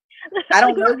 I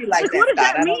don't know you like that, what does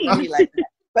Scott. that mean? I don't know you like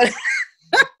that.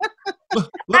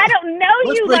 But I don't know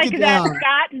you like that,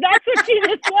 Scott. That's what she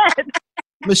just said.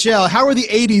 Michelle, how were the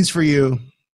 80s for you?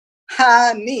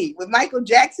 Me with Michael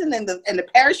Jackson and the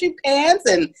parachute pants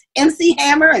and MC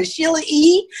Hammer and Sheila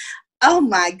E. Oh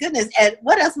my goodness! And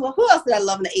what else? Well, who else did I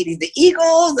love in the 80s? The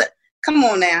Eagles. Come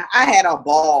on now, I had a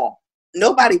ball.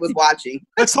 Nobody was watching.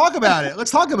 Let's talk about it.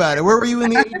 Where were you in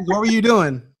the 80s? What were you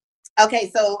doing?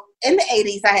 Okay, so in the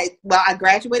 80s, I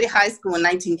graduated high school in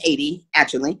 1980,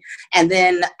 actually, and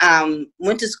then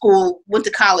went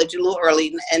to college a little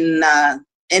early in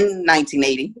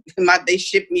 1980. They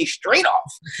shipped me straight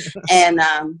off, and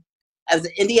I was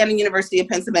at Indiana University of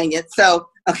Pennsylvania. So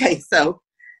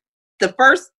the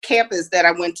first campus that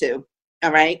I went to,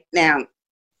 all right, now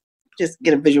just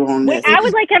get a visual on this. I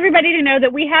would like everybody to know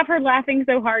that we have her laughing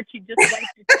so hard she just wiped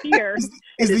a tear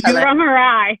from her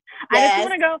eye. Yes. I just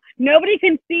want to go, nobody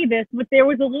can see this, but there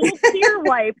was a little tear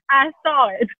wipe. I saw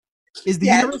it. Is the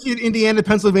University of Indiana,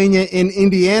 Pennsylvania in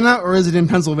Indiana, or is it in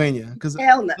Pennsylvania?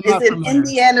 Hell no. It's in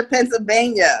Indiana,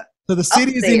 Pennsylvania. So the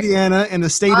city is Indiana and the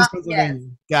state is Pennsylvania.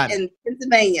 Yes. Got it. In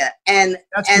Pennsylvania. And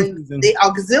the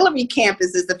auxiliary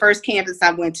campus is the first campus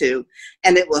I went to,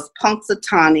 and it was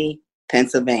Punxsutawney,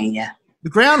 Pennsylvania. The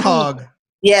groundhog.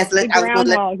 Yes, I was going to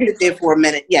let it sit there for a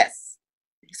minute. Yes.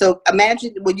 So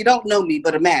imagine, well, you don't know me,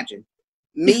 but imagine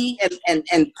me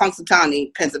and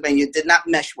Punxsutawney, Pennsylvania did not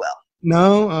mesh well.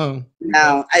 No? Oh.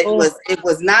 No, it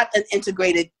was not an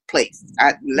integrated place.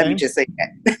 Let me just say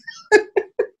that.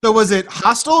 So was it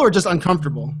hostile or just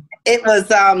uncomfortable? It was,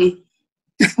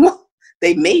 well,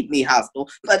 they made me hostile,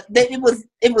 but it was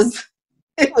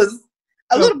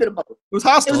a little bit of both. It was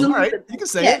hostile. All right, you can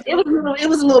say it. It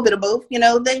was a little bit of both. You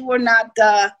know, they were not.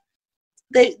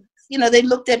 They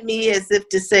looked at me as if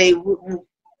to say, "Who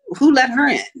let her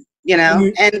in?" You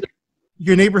know, and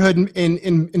your neighborhood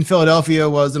in Philadelphia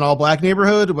was an all-black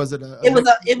neighborhood. Was it? It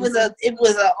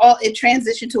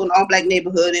transitioned to an all-black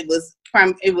neighborhood. It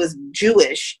was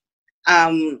Jewish,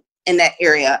 in that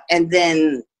area, and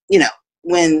then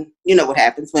when what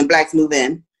happens when blacks move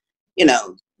in,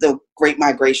 the Great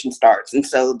Migration starts, and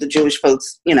so the Jewish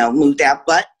folks, moved out,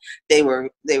 but they were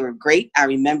great. I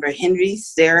remember Henry,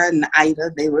 Sarah, and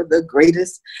Ida. They were the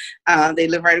greatest. They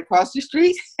live right across the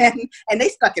street, and they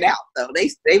stuck it out though.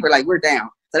 They were like, we're down,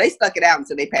 so they stuck it out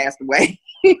until they passed away.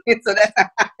 So that's how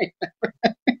I remember.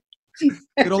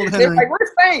 Good old Henry. Like,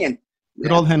 we're staying.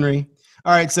 Good old Henry.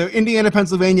 All right, so Indiana,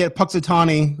 Pennsylvania, at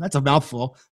Punxsutawney. That's a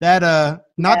mouthful. That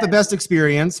not the best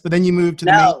experience, but then you moved to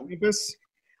the main campus.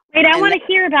 Wait, I want to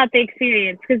hear about the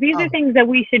experience, because these are things that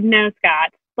we should know,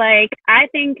 Scott. Like, I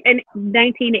think in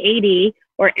 1980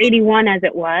 or 81 as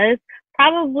it was,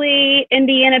 probably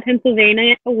Indiana,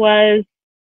 Pennsylvania was,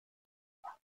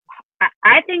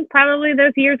 I think probably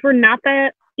those years were not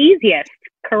the easiest,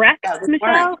 correct,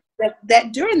 Michelle?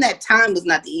 That during that time was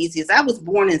not the easiest. I was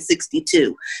born in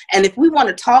 1962. And if we want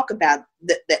to talk about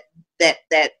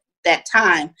that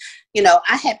time,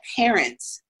 I had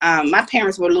parents. My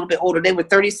parents were a little bit older. They were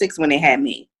 36 when they had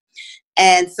me.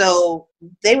 And so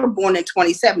they were born in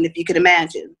 1927, if you could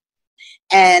imagine.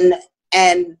 And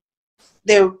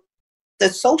the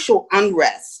social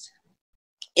unrest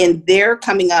in their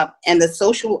coming up, and the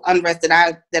social unrest that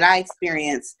I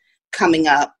experienced coming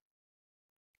up,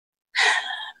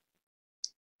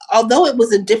 although it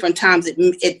was at different times,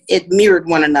 it mirrored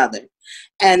one another.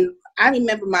 And I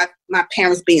remember my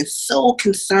parents being so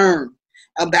concerned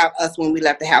about us when we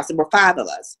left the house. There were 5 of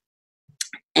us.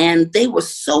 And they were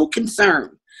so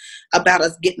concerned about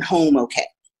us getting home okay.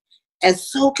 And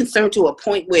so concerned to a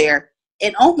point where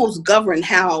it almost governed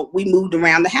how we moved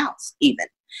around the house even.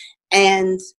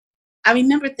 And I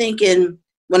remember thinking,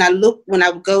 when I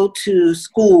would go to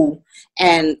school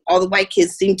and all the white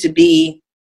kids seemed to be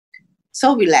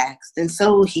so relaxed and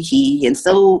so hee-hee, and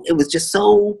so it was just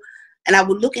so, and I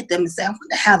would look at them and say, I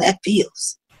wonder how that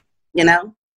feels,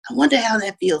 I wonder how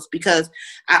that feels, because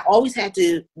I always had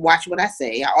to watch what I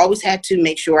say. I always had to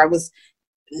make sure I was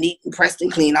neat and pressed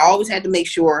and clean. I always had to make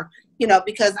sure,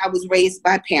 because I was raised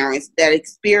by parents that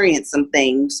experienced some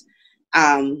things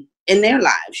in their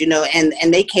lives,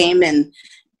 and they came and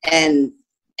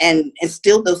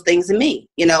instilled those things in me,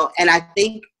 and I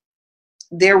think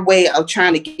their way of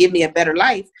trying to give me a better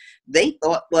life, they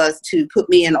thought, was to put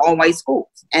me in all white schools.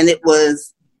 And it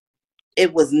was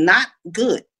not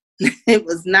good. It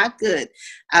was not good.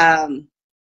 And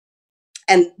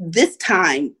this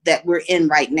time that we're in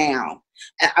right now,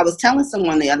 I was telling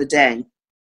someone the other day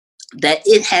that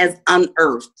it has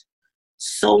unearthed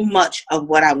so much of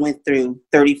what I went through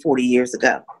 30, 40 years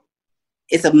ago.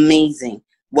 It's amazing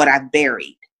what I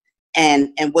buried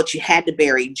and what you had to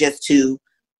bury just to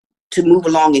move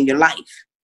along in your life.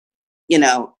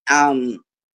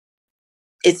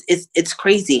 It's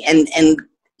crazy. And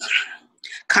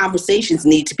conversations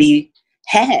need to be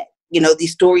had.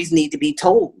 These stories need to be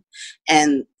told,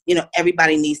 and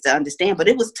everybody needs to understand. But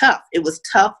it was tough. It was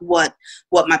tough what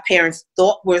my parents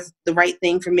thought was the right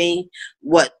thing for me,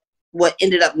 what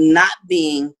ended up not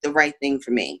being the right thing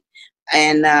for me,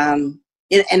 and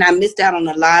I missed out on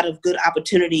a lot of good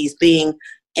opportunities being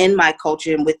in my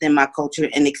culture and within my culture,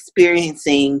 and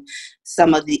experiencing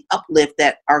some of the uplift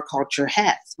that our culture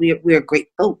has. We're great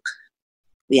folk.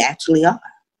 We actually are.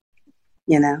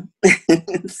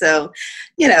 So,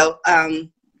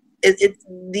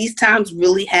 these times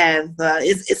really have,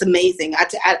 it's amazing.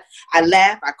 I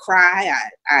laugh, I cry,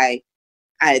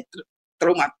 I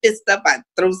throw my fist up, I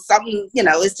throw something,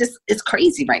 it's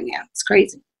crazy right now. It's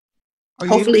crazy.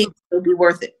 Hopefully it'll be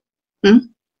worth it.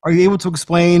 Are you able to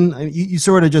explain, you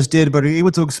sort of just did, but are you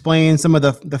able to explain some of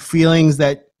the feelings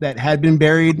that had been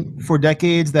buried for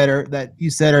decades that you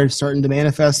said are starting to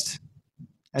manifest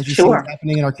as you see what's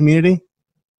happening in our community?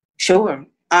 Sure.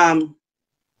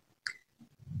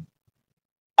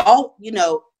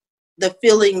 The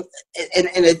feeling, and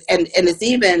it's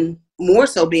even more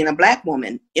so being a Black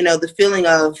woman, the feeling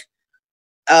of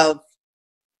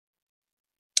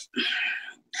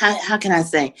how can I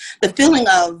say, the feeling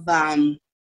of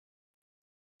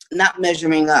not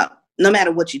measuring up, no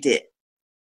matter what you did,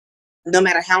 no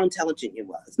matter how intelligent you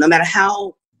was, no matter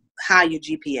how high your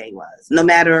GPA was, no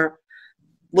matter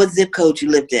what zip code you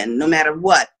lived in, no matter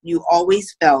what, you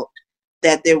always felt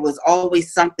that there was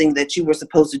always something that you were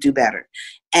supposed to do better.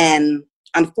 And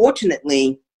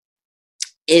unfortunately,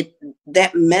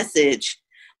 that message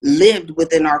lived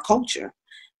within our culture.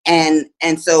 And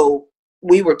so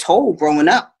we were told growing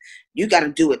up, you got to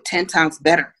do it 10 times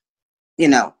better,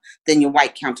 than your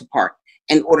white counterpart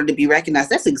in order to be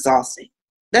recognized. That's exhausting.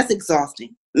 That's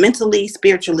exhausting. Mentally,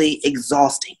 spiritually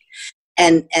exhausting.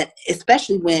 And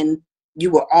especially when you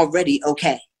were already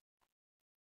okay.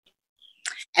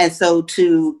 And so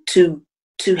to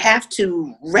have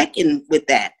to reckon with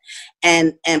that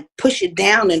and push it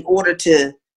down in order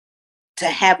to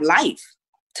have life,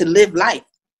 to live life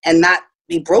and not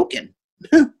be broken.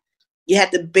 You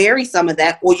had to bury some of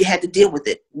that, or you had to deal with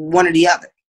it, one or the other,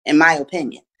 in my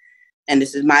opinion. And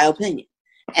this is my opinion.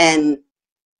 And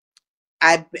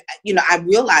I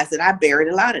realized that I buried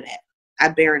a lot of that. I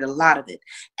buried a lot of it.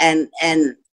 And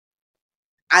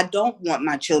I don't want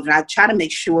my children, I try to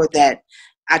make sure that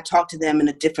I talk to them in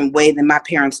a different way than my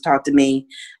parents talked to me.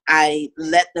 I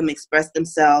let them express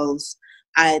themselves.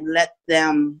 I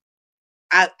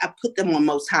put them on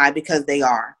most high because they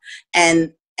are.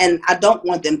 And I don't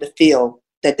want them to feel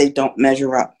that they don't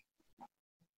measure up,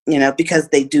 because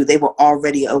they do. They were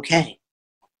already okay.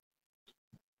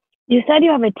 You said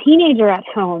you have a teenager at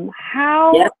home.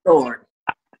 How yes, Lord.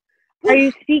 Are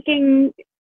you speaking?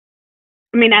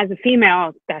 I mean, as a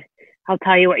female, I'll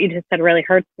tell you what you just said really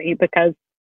hurts me because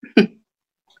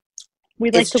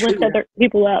we like to lift other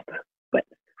people up. But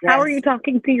yes. How are you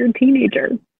talking to your teenager?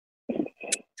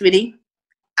 Sweetie,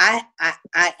 I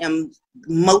am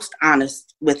most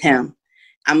honest with him.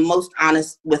 I'm most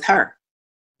honest with her.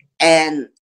 And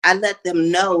I let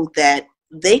them know that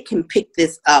they can pick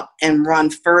this up and run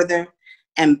further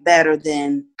and better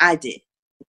than I did.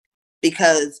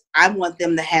 Because I want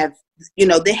them to have,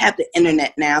 they have the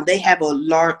internet now. They have a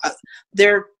large,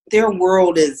 their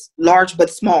world is large but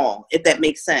small, if that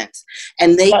makes sense.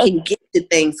 And they can get to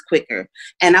things quicker.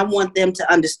 And I want them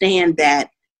to understand that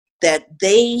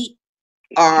they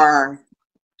are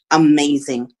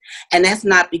amazing. And that's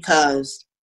not because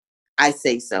I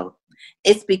say so.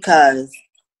 It's because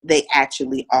they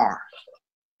actually are.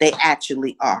 They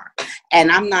actually are.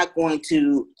 And I'm not going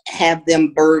to have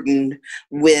them burdened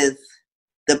with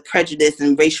the prejudice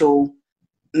and racial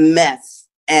mess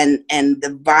and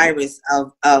the virus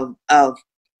of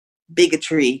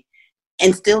bigotry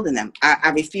instilled in them.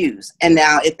 I refuse. And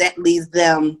now if that leaves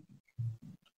them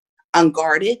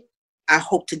unguarded, I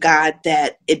hope to God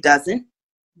that it doesn't,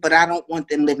 but I don't want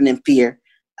them living in fear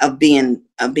of being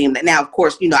now, of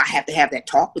course, I have to have that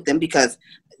talk with them because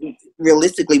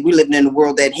realistically we're living in a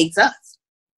world that hates us,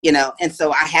 and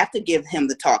so I have to give him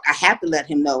the talk. I have to let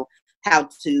him know how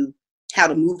to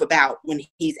move about when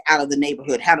he's out of the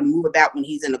neighborhood, how to move about when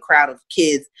he's in a crowd of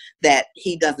kids that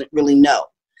he doesn't really know.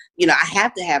 I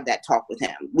have to have that talk with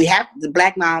him. The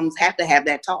Black moms have to have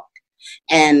that talk.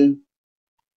 And,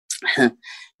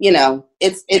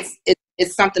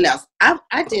 it's something else.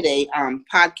 I did a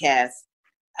podcast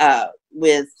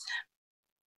with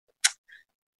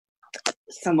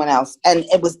someone else, and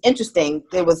it was interesting.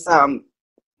 There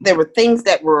were things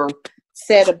that were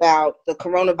said about the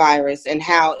coronavirus and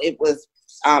how it was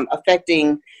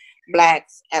affecting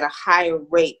Blacks at a higher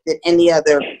rate than any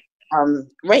other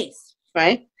race,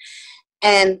 right?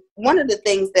 And one of the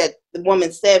things that the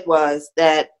woman said was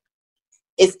that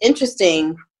it's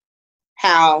interesting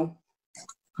how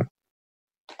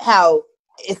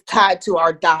it's tied to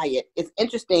our diet. It's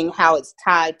interesting how it's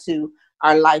tied to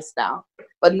our lifestyle.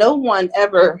 But no one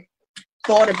ever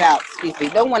thought about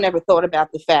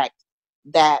the fact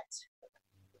that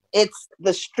it's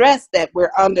the stress that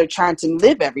we're under trying to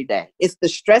live every day. It's the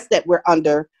stress that we're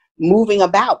under moving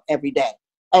about every day.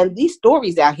 And these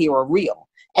stories out here are real.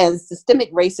 And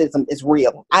systemic racism is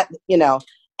real.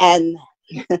 And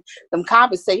them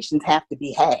conversations have to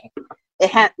be had. It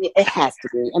has to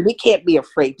be. And we can't be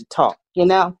afraid to talk,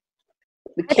 I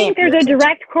think there's a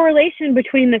direct correlation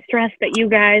between the stress that you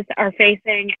guys are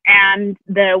facing and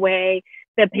the way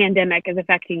the pandemic is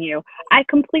affecting you. I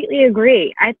completely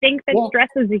agree. I think that stress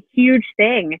is a huge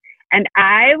thing. And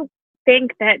I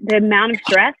think that the amount of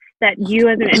stress that you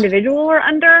as an individual are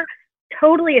under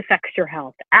totally affects your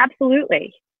health.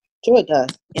 Absolutely. Sure it does,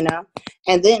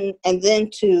 and then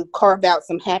to carve out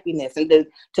some happiness and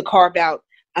to carve out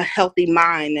a healthy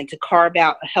mind and to carve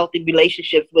out a healthy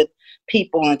relationships with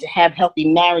people and to have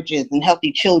healthy marriages and healthy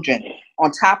children.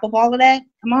 On top of all of that,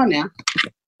 come on now.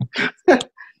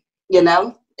 You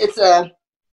know,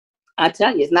 I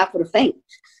tell you, it's not for the faint.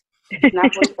 It's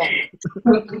not for the faint.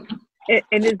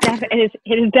 It is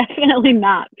definitely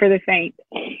not for the faint.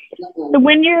 So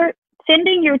when you're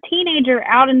sending your teenager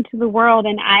out into the world,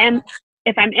 and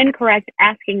if I'm incorrect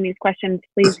asking these questions,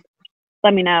 please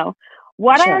let me know.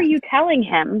 What Sure. are you telling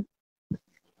him?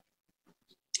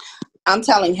 I'm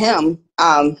telling him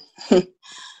that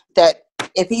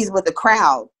if he's with a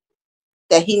crowd,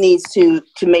 that he needs to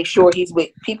make sure he's with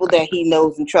people that he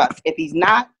knows and trusts. If he's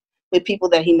not with people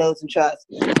that he knows and trusts,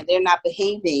 and they're not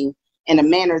behaving in a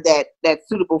manner that's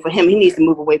suitable for him, he needs to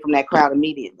move away from that crowd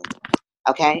immediately.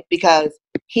 Okay? Because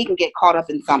he can get caught up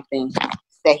in something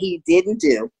that he didn't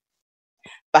do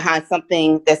behind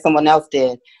something that someone else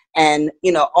did. And,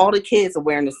 you know, all the kids are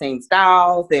wearing the same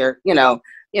styles. They're, they're all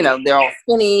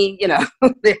skinny, they're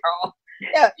all,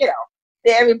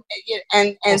 they're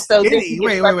so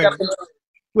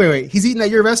Wait. He's eating at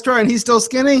your restaurant and he's still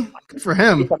skinny? Good for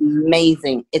him. It's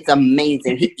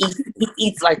amazing. He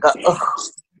eats like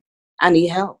I need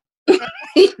help.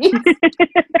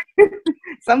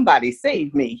 Somebody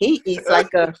save me. He eats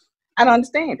like I don't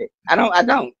understand it. I don't. I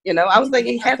was like,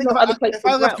 he has no other place to go.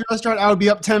 If I left your restaurant, I would be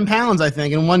up 10 pounds, I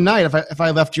think, in one night if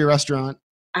I left your restaurant.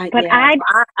 I would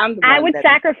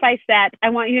sacrifice that. I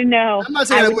want you to know. I'm not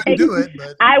saying I wouldn't do it,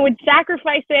 but I would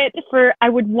sacrifice it I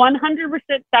would 100%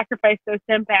 sacrifice those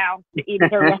 10 pounds to eat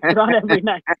at her restaurant every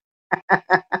night.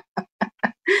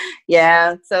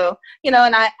 Yeah. So, and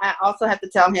I also have to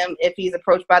tell him if he's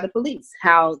approached by the police,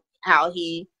 how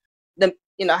he has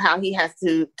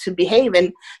to behave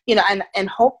and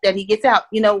hope that he gets out.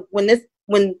 When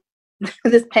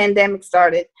this pandemic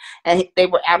started and they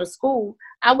were out of school,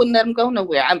 I wouldn't let him go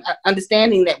nowhere. I'm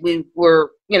understanding that we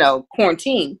were,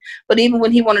 quarantined. But even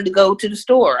when he wanted to go to the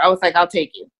store, I was like, I'll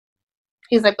take you.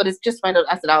 He's like, but it's just fine.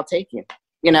 I said, I'll take you.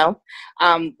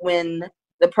 When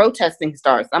the protesting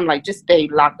starts, I'm like, just stay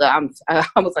locked up. I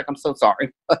was like, I'm so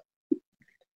sorry.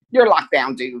 You're locked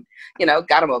down, dude.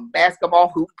 Got him a basketball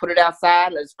hoop, put it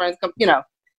outside, let his friends come,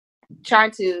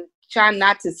 trying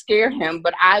not to scare him,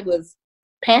 but I was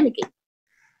panicking.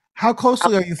 How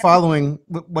closely are you following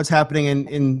what's happening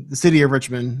in the city of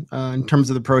Richmond in terms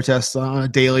of the protests on a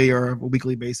daily or a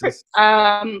weekly basis?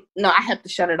 No, I have to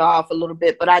shut it off a little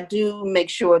bit, but I do make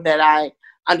sure that I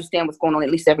understand what's going on at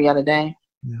least every other day.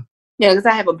 Yeah, because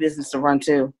I have a business to run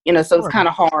too. So it's kind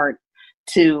of hard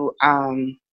to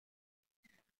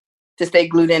stay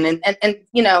glued in, and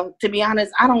to be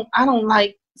honest, I don't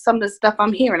like some of the stuff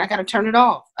I'm hearing. I got to turn it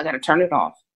off.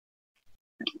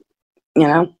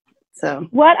 So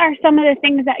what are some of the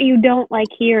things that you don't like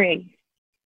hearing?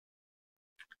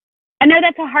 I know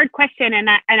that's a hard question, and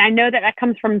I know that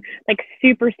comes from like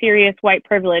super serious white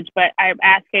privilege, but I'm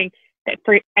asking that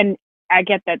and I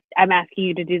get that I'm asking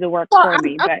you to do the work for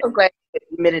me. I'm so glad you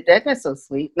admitted that. That's so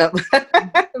sweet. No,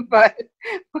 but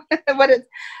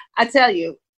I tell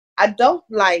you, I don't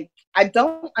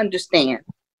understand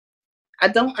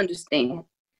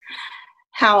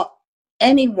how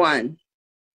anyone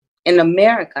in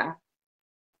America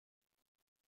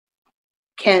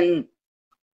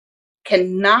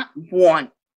cannot want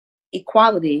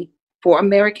equality for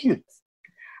Americans.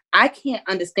 I can't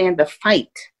understand the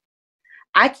fight.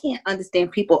 I can't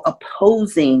understand people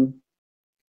opposing,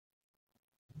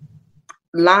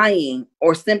 lying,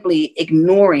 or simply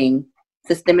ignoring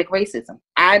systemic racism.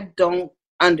 I don't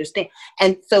understand.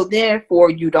 And so therefore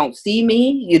you don't see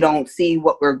me, you don't see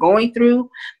what we're going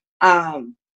through.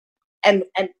 And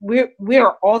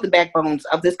we're all the backbones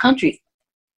of this country.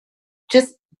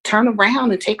 Just turn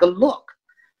around and take a look.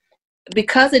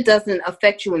 Because it doesn't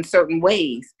affect you in certain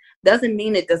ways doesn't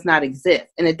mean it does not exist.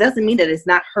 And it doesn't mean that it's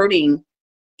not hurting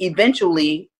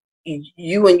eventually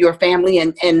you and your family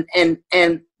and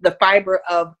the fiber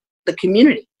of the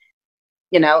community.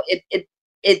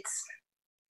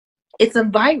 It's a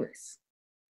virus.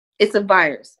 It's a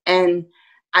virus. And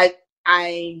I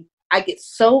get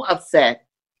so upset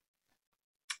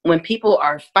when people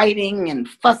are fighting and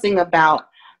fussing about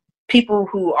people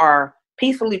who are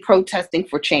peacefully protesting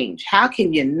for change. How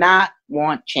can you not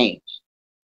want change?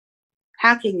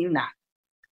 How can you not?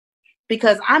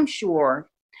 Because I'm sure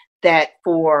that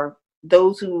for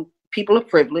those people of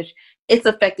privilege, it's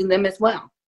affecting them as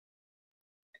well.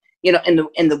 In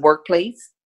the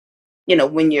workplace,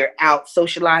 when you're out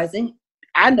socializing,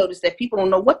 I noticed that people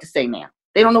don't know what to say now.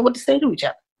 They don't know what to say to each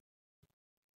other.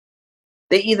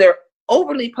 They either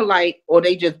overly polite or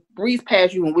they just breeze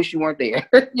past you and wish you weren't there.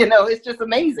 It's just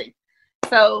amazing.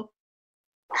 So,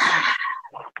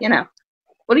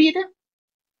 what do you do?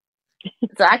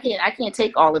 So I can't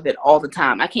take all of it all the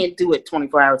time. I can't do it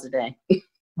 24 hours a day.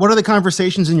 what are the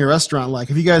conversations in your restaurant like?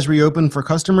 Have you guys reopened for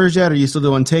customers yet? Are you still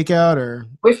doing takeout or?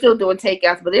 We're still doing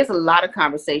takeouts, but there's a lot of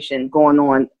conversation going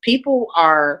on. People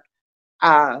are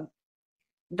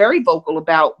very vocal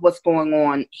about what's going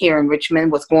on here in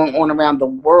Richmond, what's going on around the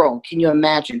world. Can you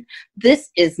imagine?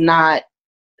 This is not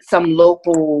some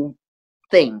local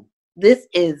thing. This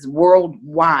is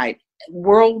worldwide.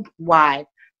 Worldwide.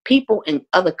 People in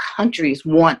other countries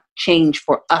want change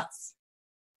for us.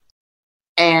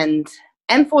 And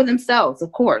for themselves, of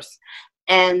course.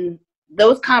 And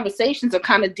those conversations are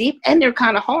kind of deep and they're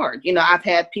kind of hard. You know, I've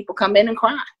had people come in and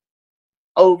cry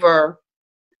over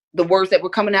the words that were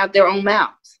coming out their own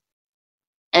mouths.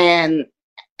 And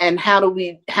how do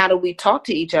we talk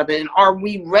to each other? And are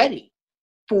we ready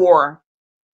for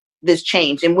this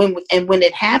change? And when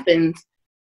it happens,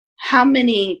 how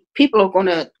many people are going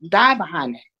to die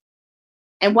behind it?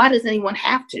 And why does anyone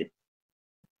have to?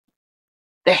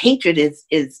 The hatred is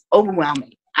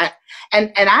overwhelming. I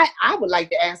would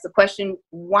like to ask the question,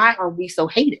 why are we so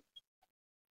hated?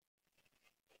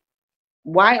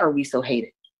 Why are we so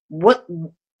hated? What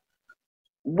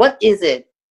is it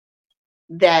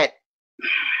that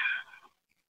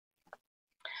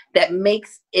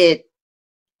makes it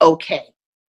okay?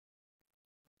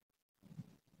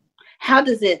 How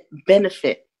does it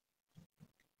benefit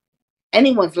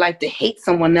anyone's life to hate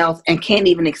someone else and can't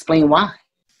even explain why?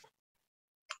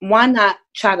 Why not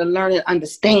try to learn and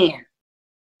understand?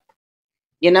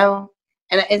 You know?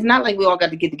 And it's not like we all got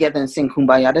to get together and sing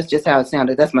Kumbaya. That's just how it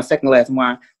sounded. That's my second last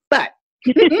wine. But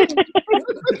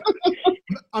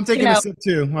I'm taking a sip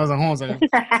too. I was like, hold on a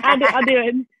second. I'll do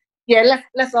it. Yeah,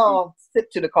 let's all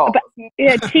sip to the call.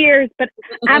 Yeah, cheers. But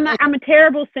I'm a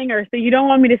terrible singer, so you don't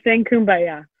want me to sing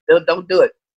Kumbaya. Don't do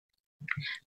it.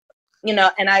 You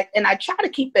know, and I try to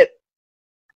keep it.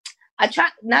 I try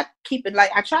not to keep it like,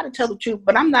 I try to tell the truth,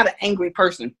 but I'm not an angry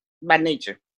person by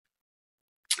nature.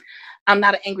 I'm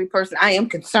not an angry person. I am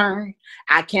concerned.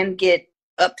 I can get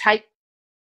uptight,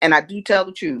 and I do tell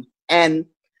the truth. And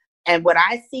what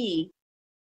I see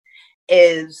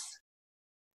is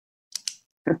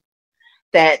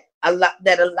that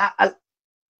the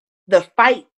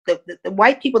fight, the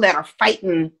white people that are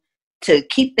fighting to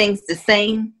keep things the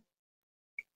same.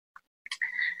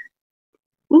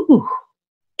 Ooh.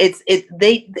 It's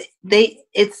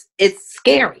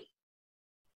scary.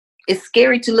 It's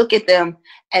scary to look at them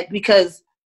because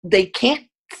they can't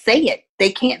say it.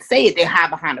 They can't say it. They hide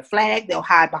behind a flag. They'll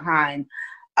hide behind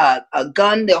a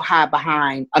gun. They'll hide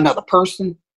behind another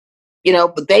person, you know,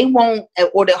 but they won't,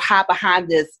 or they'll hide behind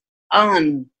this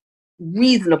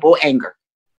unreasonable anger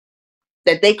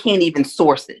that they can't even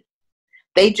source it.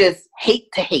 They just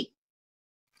hate to hate.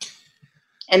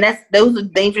 And those are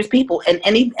dangerous people. And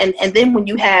then when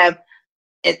you have,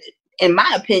 in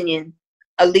my opinion,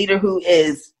 a leader who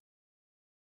is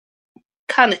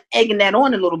kind of egging that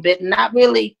on a little bit, not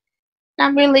really,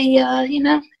 you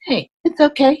know, hey, it's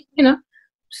okay, you know,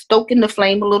 stoking the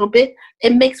flame a little bit,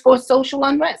 it makes for social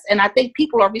unrest. And I think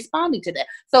people are responding to that.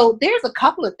 So there's a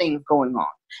couple of things going on.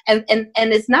 And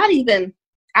it's not even,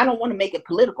 I don't want to make it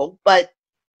political, but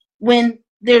when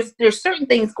there's certain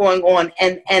things going on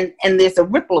and there's a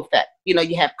ripple effect. You know,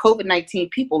 you have COVID-19,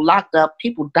 people locked up,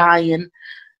 people dying.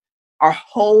 Our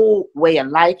whole way of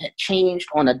life had changed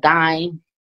on a dime.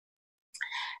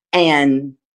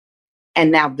 And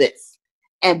now this.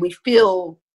 And we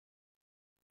feel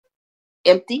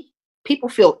empty. People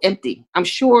feel empty. I'm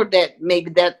sure that maybe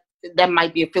that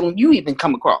might be a feeling you even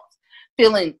come across.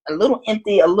 Feeling a little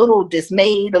empty, a little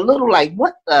dismayed, a little like,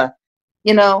 what the,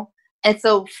 you know? And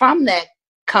so from that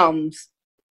comes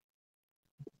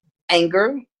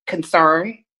anger,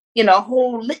 concern, you know, a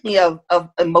whole litany of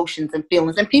emotions and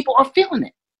feelings, and people are feeling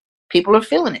it. People are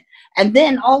feeling it. And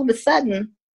then all of a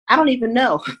sudden, I don't even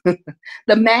know,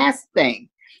 the mask thing.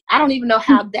 I don't even know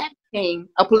how that became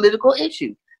a political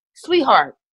issue.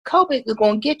 Sweetheart, COVID is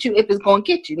going to get you if it's going to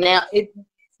get you. Now,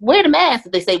 wear the mask.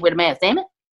 If they say wear the mask, damn it.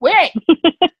 Wear it.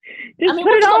 Just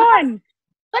put it on.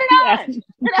 Put it on.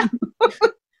 You know?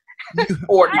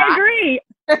 Or not. I agree.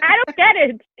 I don't get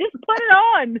it. Just put it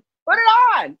on. Put it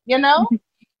on, you know?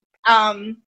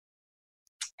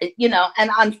 You know,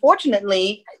 and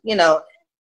unfortunately, you know,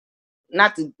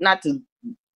 not to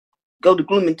go to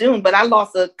gloom and doom, but I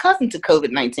lost a cousin to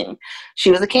COVID-19.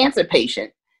 She was a cancer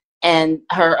patient and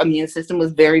her immune system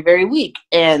was very, very weak.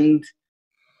 And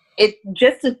it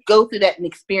just to go through that and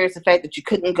experience the fact that you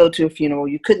couldn't go to a funeral,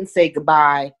 you couldn't say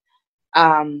goodbye.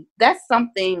 That's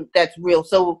something that's real.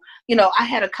 So, you know, I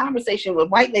had a conversation with a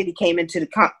white lady came into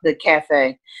the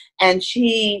cafe, and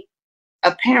she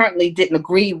apparently didn't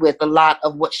agree with a lot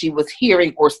of what she was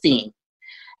hearing or seeing.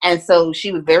 And so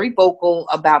she was very vocal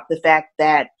about the fact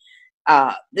that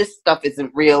this stuff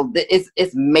isn't real.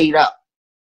 It's made up.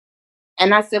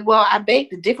 And I said, well, I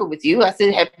beg to differ with you. I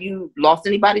said, have you lost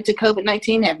anybody to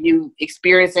COVID-19? Have you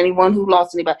experienced anyone who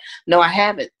lost anybody? No, I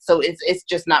haven't. So it's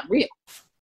just not real.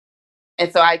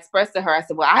 And so I expressed to her, I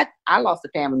said, well, I lost a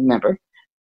family member.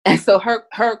 And so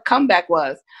her comeback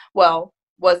was, well,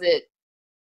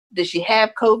 did she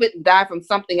have COVID and die from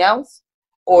something else?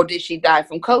 Or did she die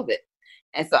from COVID?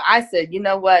 And so I said, you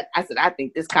know what? I said, I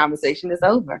think this conversation is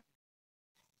over.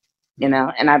 You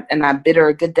know, and I bid her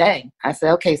a good day. I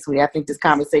said, okay, sweetie, I think this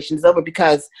conversation is over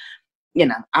because, you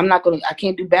know, I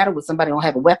can't do battle with somebody who don't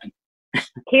have a weapon.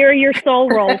 Here are your soul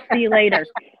rolls. See you later.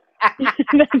 That's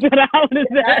what I would have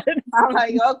said. I'm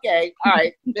like, okay, all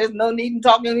right. There's no need in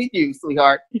talking with you,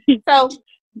 sweetheart. So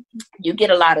you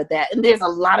get a lot of that. And there's a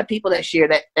lot of people that share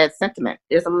that sentiment.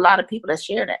 There's a lot of people that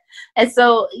share that. And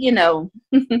so, you know,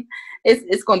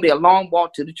 it's going to be a long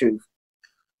walk to the truth.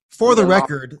 For the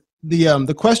record,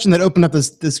 the question that opened up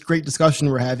this great discussion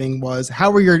we're having was,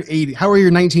 how were your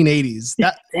 1980s?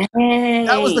 That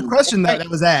was the question that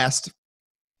was asked.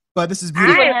 But this is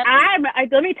beautiful.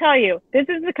 Let me tell you, this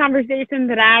is the conversation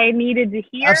that I needed to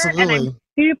hear. Absolutely.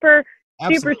 And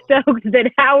I'm super stoked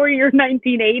that How Are Your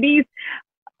 1980s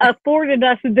afforded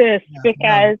us this,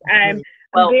 because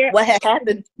what had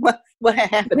happened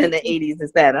in the 80s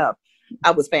is that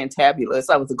I was fantabulous.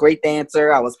 I was a great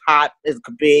dancer. I was hot as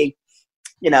could be.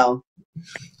 You know.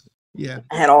 Yeah.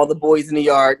 I had all the boys in the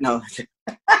yard. No.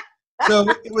 So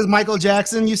it was Michael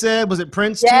Jackson, you said? Was it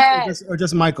Prince yes. too, or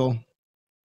just Michael?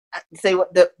 Say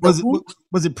what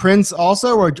was it Prince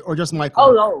also or just Michael?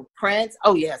 Oh, Prince.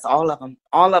 Oh yes, all of them.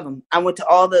 I went to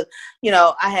all the, you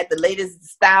know, I had the latest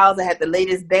styles. I had the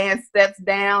latest dance steps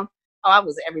down. Oh, I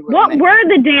was everywhere. What were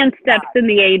the dance steps in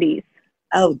the 80s?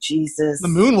 Oh Jesus. The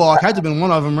moonwalk had to have been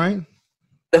one of them, right?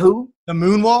 The who? The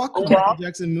moonwalk. Michael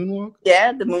Jackson moonwalk.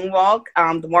 Yeah, the moonwalk.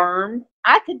 The worm.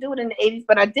 I could do it in the 80s,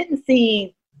 but I didn't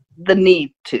see the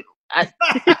need to. That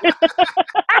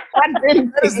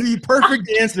is the perfect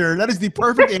answer. That is the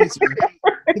perfect answer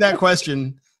to that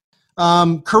question.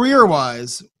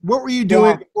 Career-wise, what were you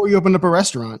doing before you opened up a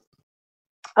restaurant?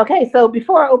 Okay, so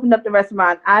before I opened up the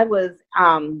restaurant, I was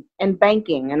in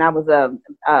banking, and I was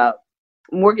a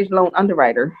mortgage loan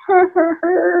underwriter.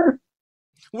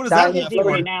 What is that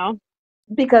right now?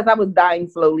 Because I was dying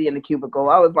slowly in the cubicle.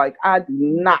 I was like, I do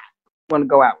not want to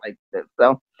go out like this.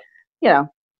 So, you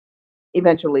know.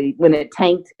 Eventually, when it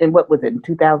tanked, and what was it, in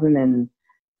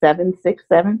 2007, 6,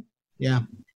 7? Yeah.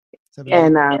 7,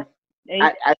 and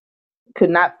I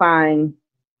couldn't find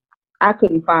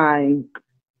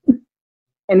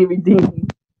any redeeming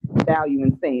value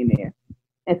in staying there.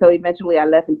 And so eventually I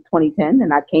left in 2010,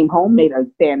 and I came home, made a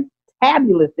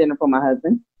fantabulous dinner for my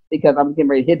husband because I was getting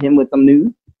ready to hit him with some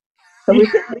news. So we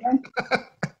sit there.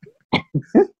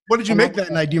 What did you make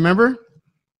that night? Do you remember?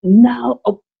 No.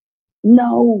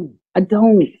 No. I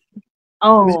don't.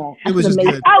 Oh, it was just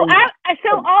good. Oh,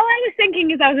 so all I was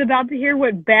thinking is I was about to hear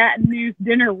what Bat News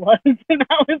dinner was, and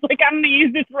I was like, I'm going to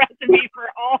use this recipe for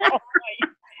all.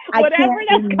 Whatever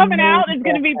that's coming out is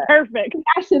going to be perfect.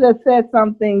 I should have said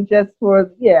something just for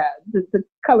to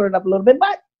color it up a little bit,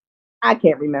 but I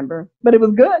can't remember. But it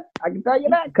was good. I can tell you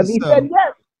that because he said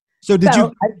yes. So did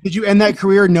you end that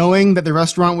career knowing that the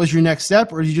restaurant was your next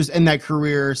step, or did you just end that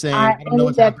career saying I don't know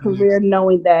what's ended that happening career next?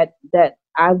 Knowing that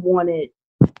I wanted,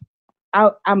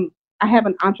 I have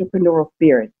an entrepreneurial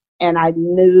spirit, and I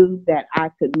knew that I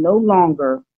could no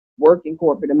longer work in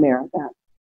corporate America.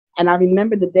 And I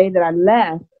remember the day that I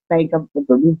left, I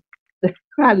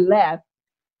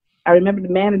remember the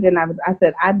manager, and I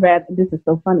said, this is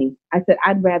so funny. I said,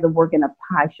 I'd rather work in a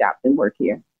pie shop than work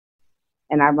here.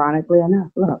 And ironically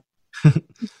enough, look.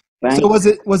 Right? So was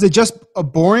it just a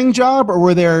boring job, or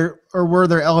were there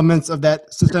elements of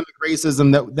that systemic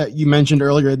racism that you mentioned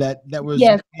earlier that was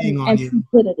weighing on you?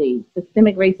 Stupidity,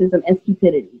 systemic racism and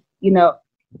stupidity. You know,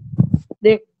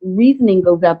 the reasoning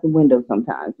goes out the window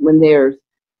sometimes when there's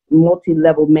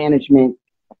multi-level management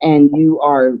and you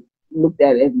are looked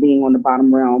at as being on the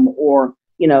bottom realm, or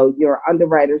you know, you're an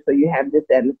underwriter, so you have this,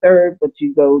 that, and the third, but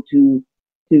you go to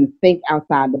think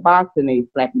outside the box and they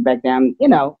slap you back down, you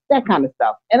know, that kind of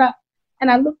stuff. And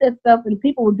I looked at stuff, and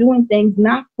people were doing things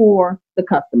not for the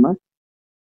customer,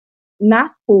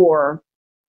 not for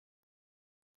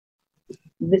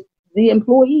the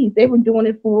employees. They were doing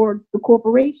it for the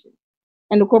corporation.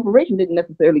 And the corporation didn't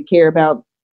necessarily care about,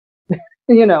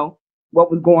 you know,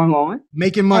 what was going on.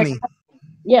 Making money.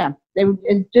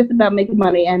 It's just about making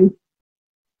money. And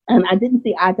I didn't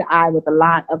see eye to eye with a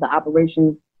lot of the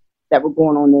operations that were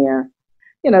going on there.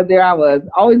 there I was,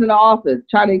 always in the office,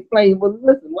 trying to explain, well,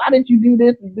 listen, why didn't you do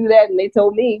this and do that? And they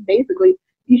told me, basically,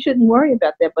 you shouldn't worry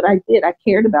about that. But I did. I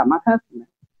cared about my customers.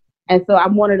 And so I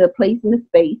wanted a place in the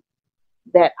space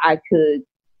that I could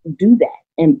do that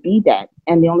and be that.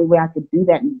 And the only way I could do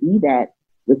that and be that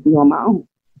was be on my own.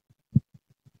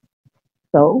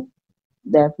 So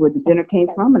that's where the dinner came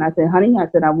from. And I said, honey, I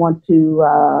want to,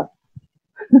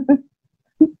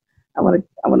 I want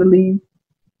to leave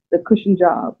the cushion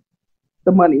job,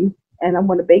 the money, and I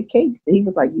want to bake cakes. And he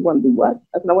was like, you want to do what?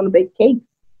 I said, I want to bake cakes.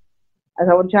 I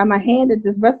said, I want to try my hand at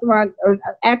this restaurant, or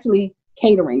actually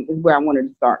catering is where I wanted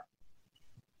to start.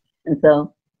 And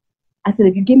so I said,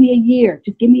 if you give me a year,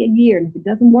 just give me a year. And if it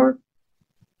doesn't work,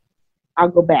 I'll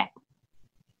go back.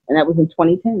 And that was in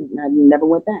 2010. And I never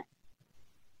went back.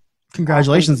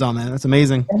 Congratulations on that. That's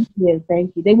amazing.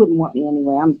 Thank you. They wouldn't want me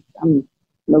anyway. I'm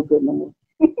no good no more.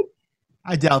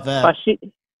 I doubt that. Well,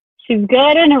 she's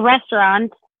good in a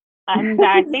restaurant. And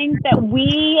I think that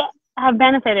we have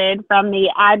benefited from the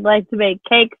I'd like to bake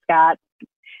cake, Scott.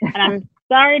 And I'm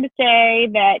sorry to say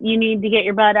that you need to get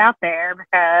your butt out there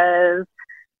because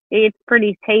it's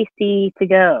pretty tasty to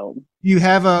go. Do you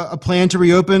have a plan to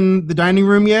reopen the dining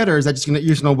room yet, or is that you're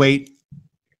just gonna wait?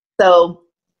 So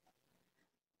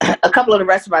a couple of the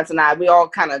restaurants and we all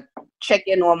kind of check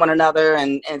in on one another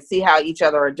and see how each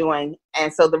other are doing.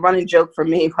 And so the running joke for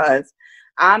me was,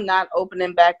 I'm not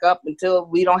opening back up until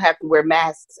we don't have to wear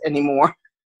masks anymore.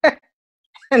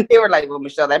 And they were like, well,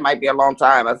 Michelle, that might be a long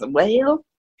time. I said, well,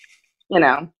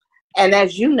 and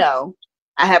as you know,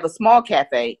 I have a small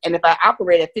cafe. And if I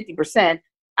operate at 50%,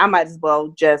 I might as well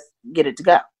just get it to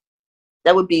go.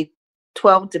 That would be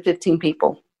 12 to 15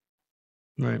 people.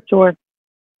 Right. Sure.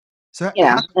 So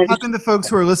how can the folks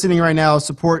who are listening right now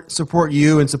support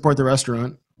you and support the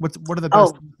restaurant? What are the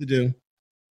best things to do?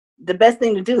 The best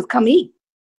thing to do is come eat.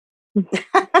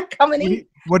 Come and eat.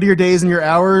 What are your days and your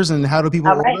hours, and how do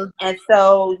people order? And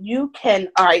so you can,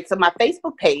 so my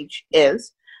Facebook page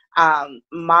is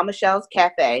Mom Michelle's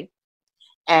Cafe,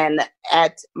 and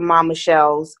at Mom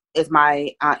Michelle's is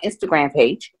my Instagram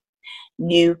page.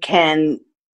 You can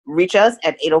reach us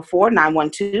at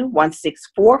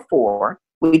 804-912-1644.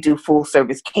 We do full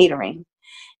service catering.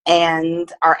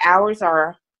 And our hours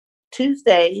are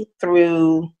Tuesday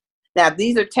through, now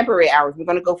these are temporary hours. We're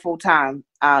going to go full time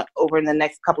over in the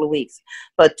next couple of weeks.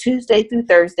 But Tuesday through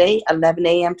Thursday, 11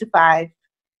 a.m. to 5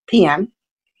 p.m.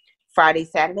 Friday,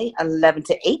 Saturday, 11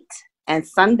 to 8. And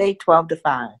Sunday, 12 to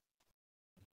 5.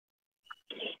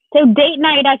 So date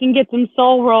night, I can get some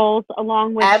soul rolls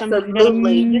along with some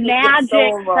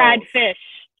magic fried fish.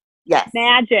 Yes.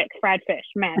 Magic fried fish.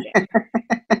 Magic.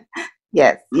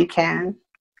 Yes, you can.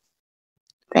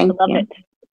 Thank you. I love it.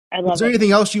 Is there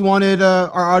anything else you wanted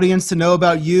our audience to know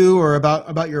about you or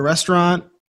about your restaurant?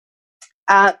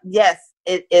 Yes,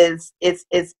 it is.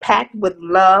 It's packed with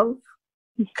love.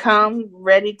 Come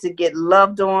ready to get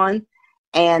loved on,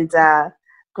 and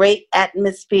great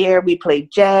atmosphere. We play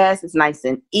jazz. It's nice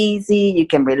and easy. You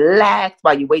can relax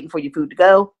while you're waiting for your food to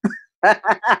go.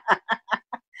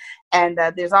 And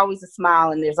there's always a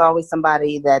smile, and there's always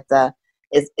somebody that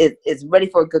is ready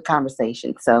for a good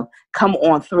conversation. So come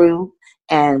on through,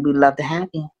 and we'd love to have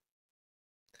you.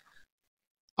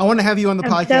 I want to have you on the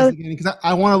podcast again because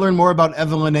I want to learn more about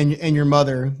Evelyn and your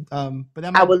mother. But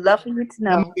I would love for you to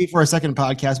know. That might be for a second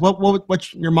podcast.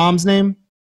 What's your mom's name?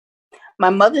 My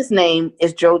mother's name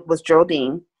was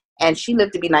Geraldine, and she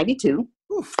lived to be 92.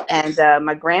 Oof. And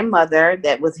my grandmother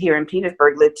that was here in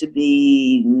Petersburg lived to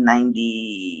be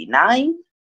 99.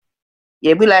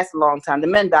 Yeah, we last a long time. The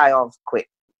men die off quick,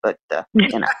 but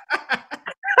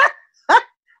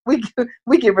we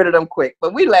get rid of them quick,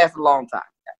 but we last a long time.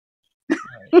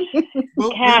 We'll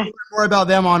learn more about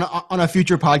them on a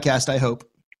future podcast, I hope.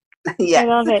 Yeah, I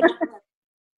love it.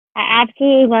 I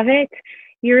absolutely love it.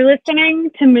 You're listening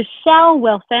to Michelle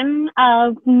Wilson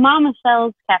of Mom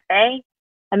Michelle's Cafe,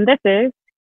 and this is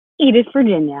Eat It,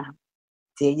 Virginia.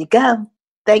 There you go.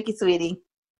 Thank you, sweetie.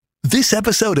 This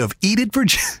episode of Eat It,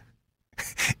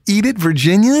 Eat It,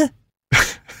 Virginia?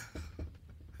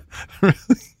 Really?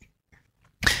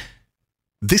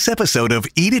 This episode of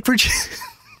Eat It, Virginia?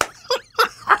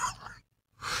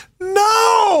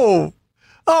 No!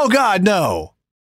 Oh, God, no.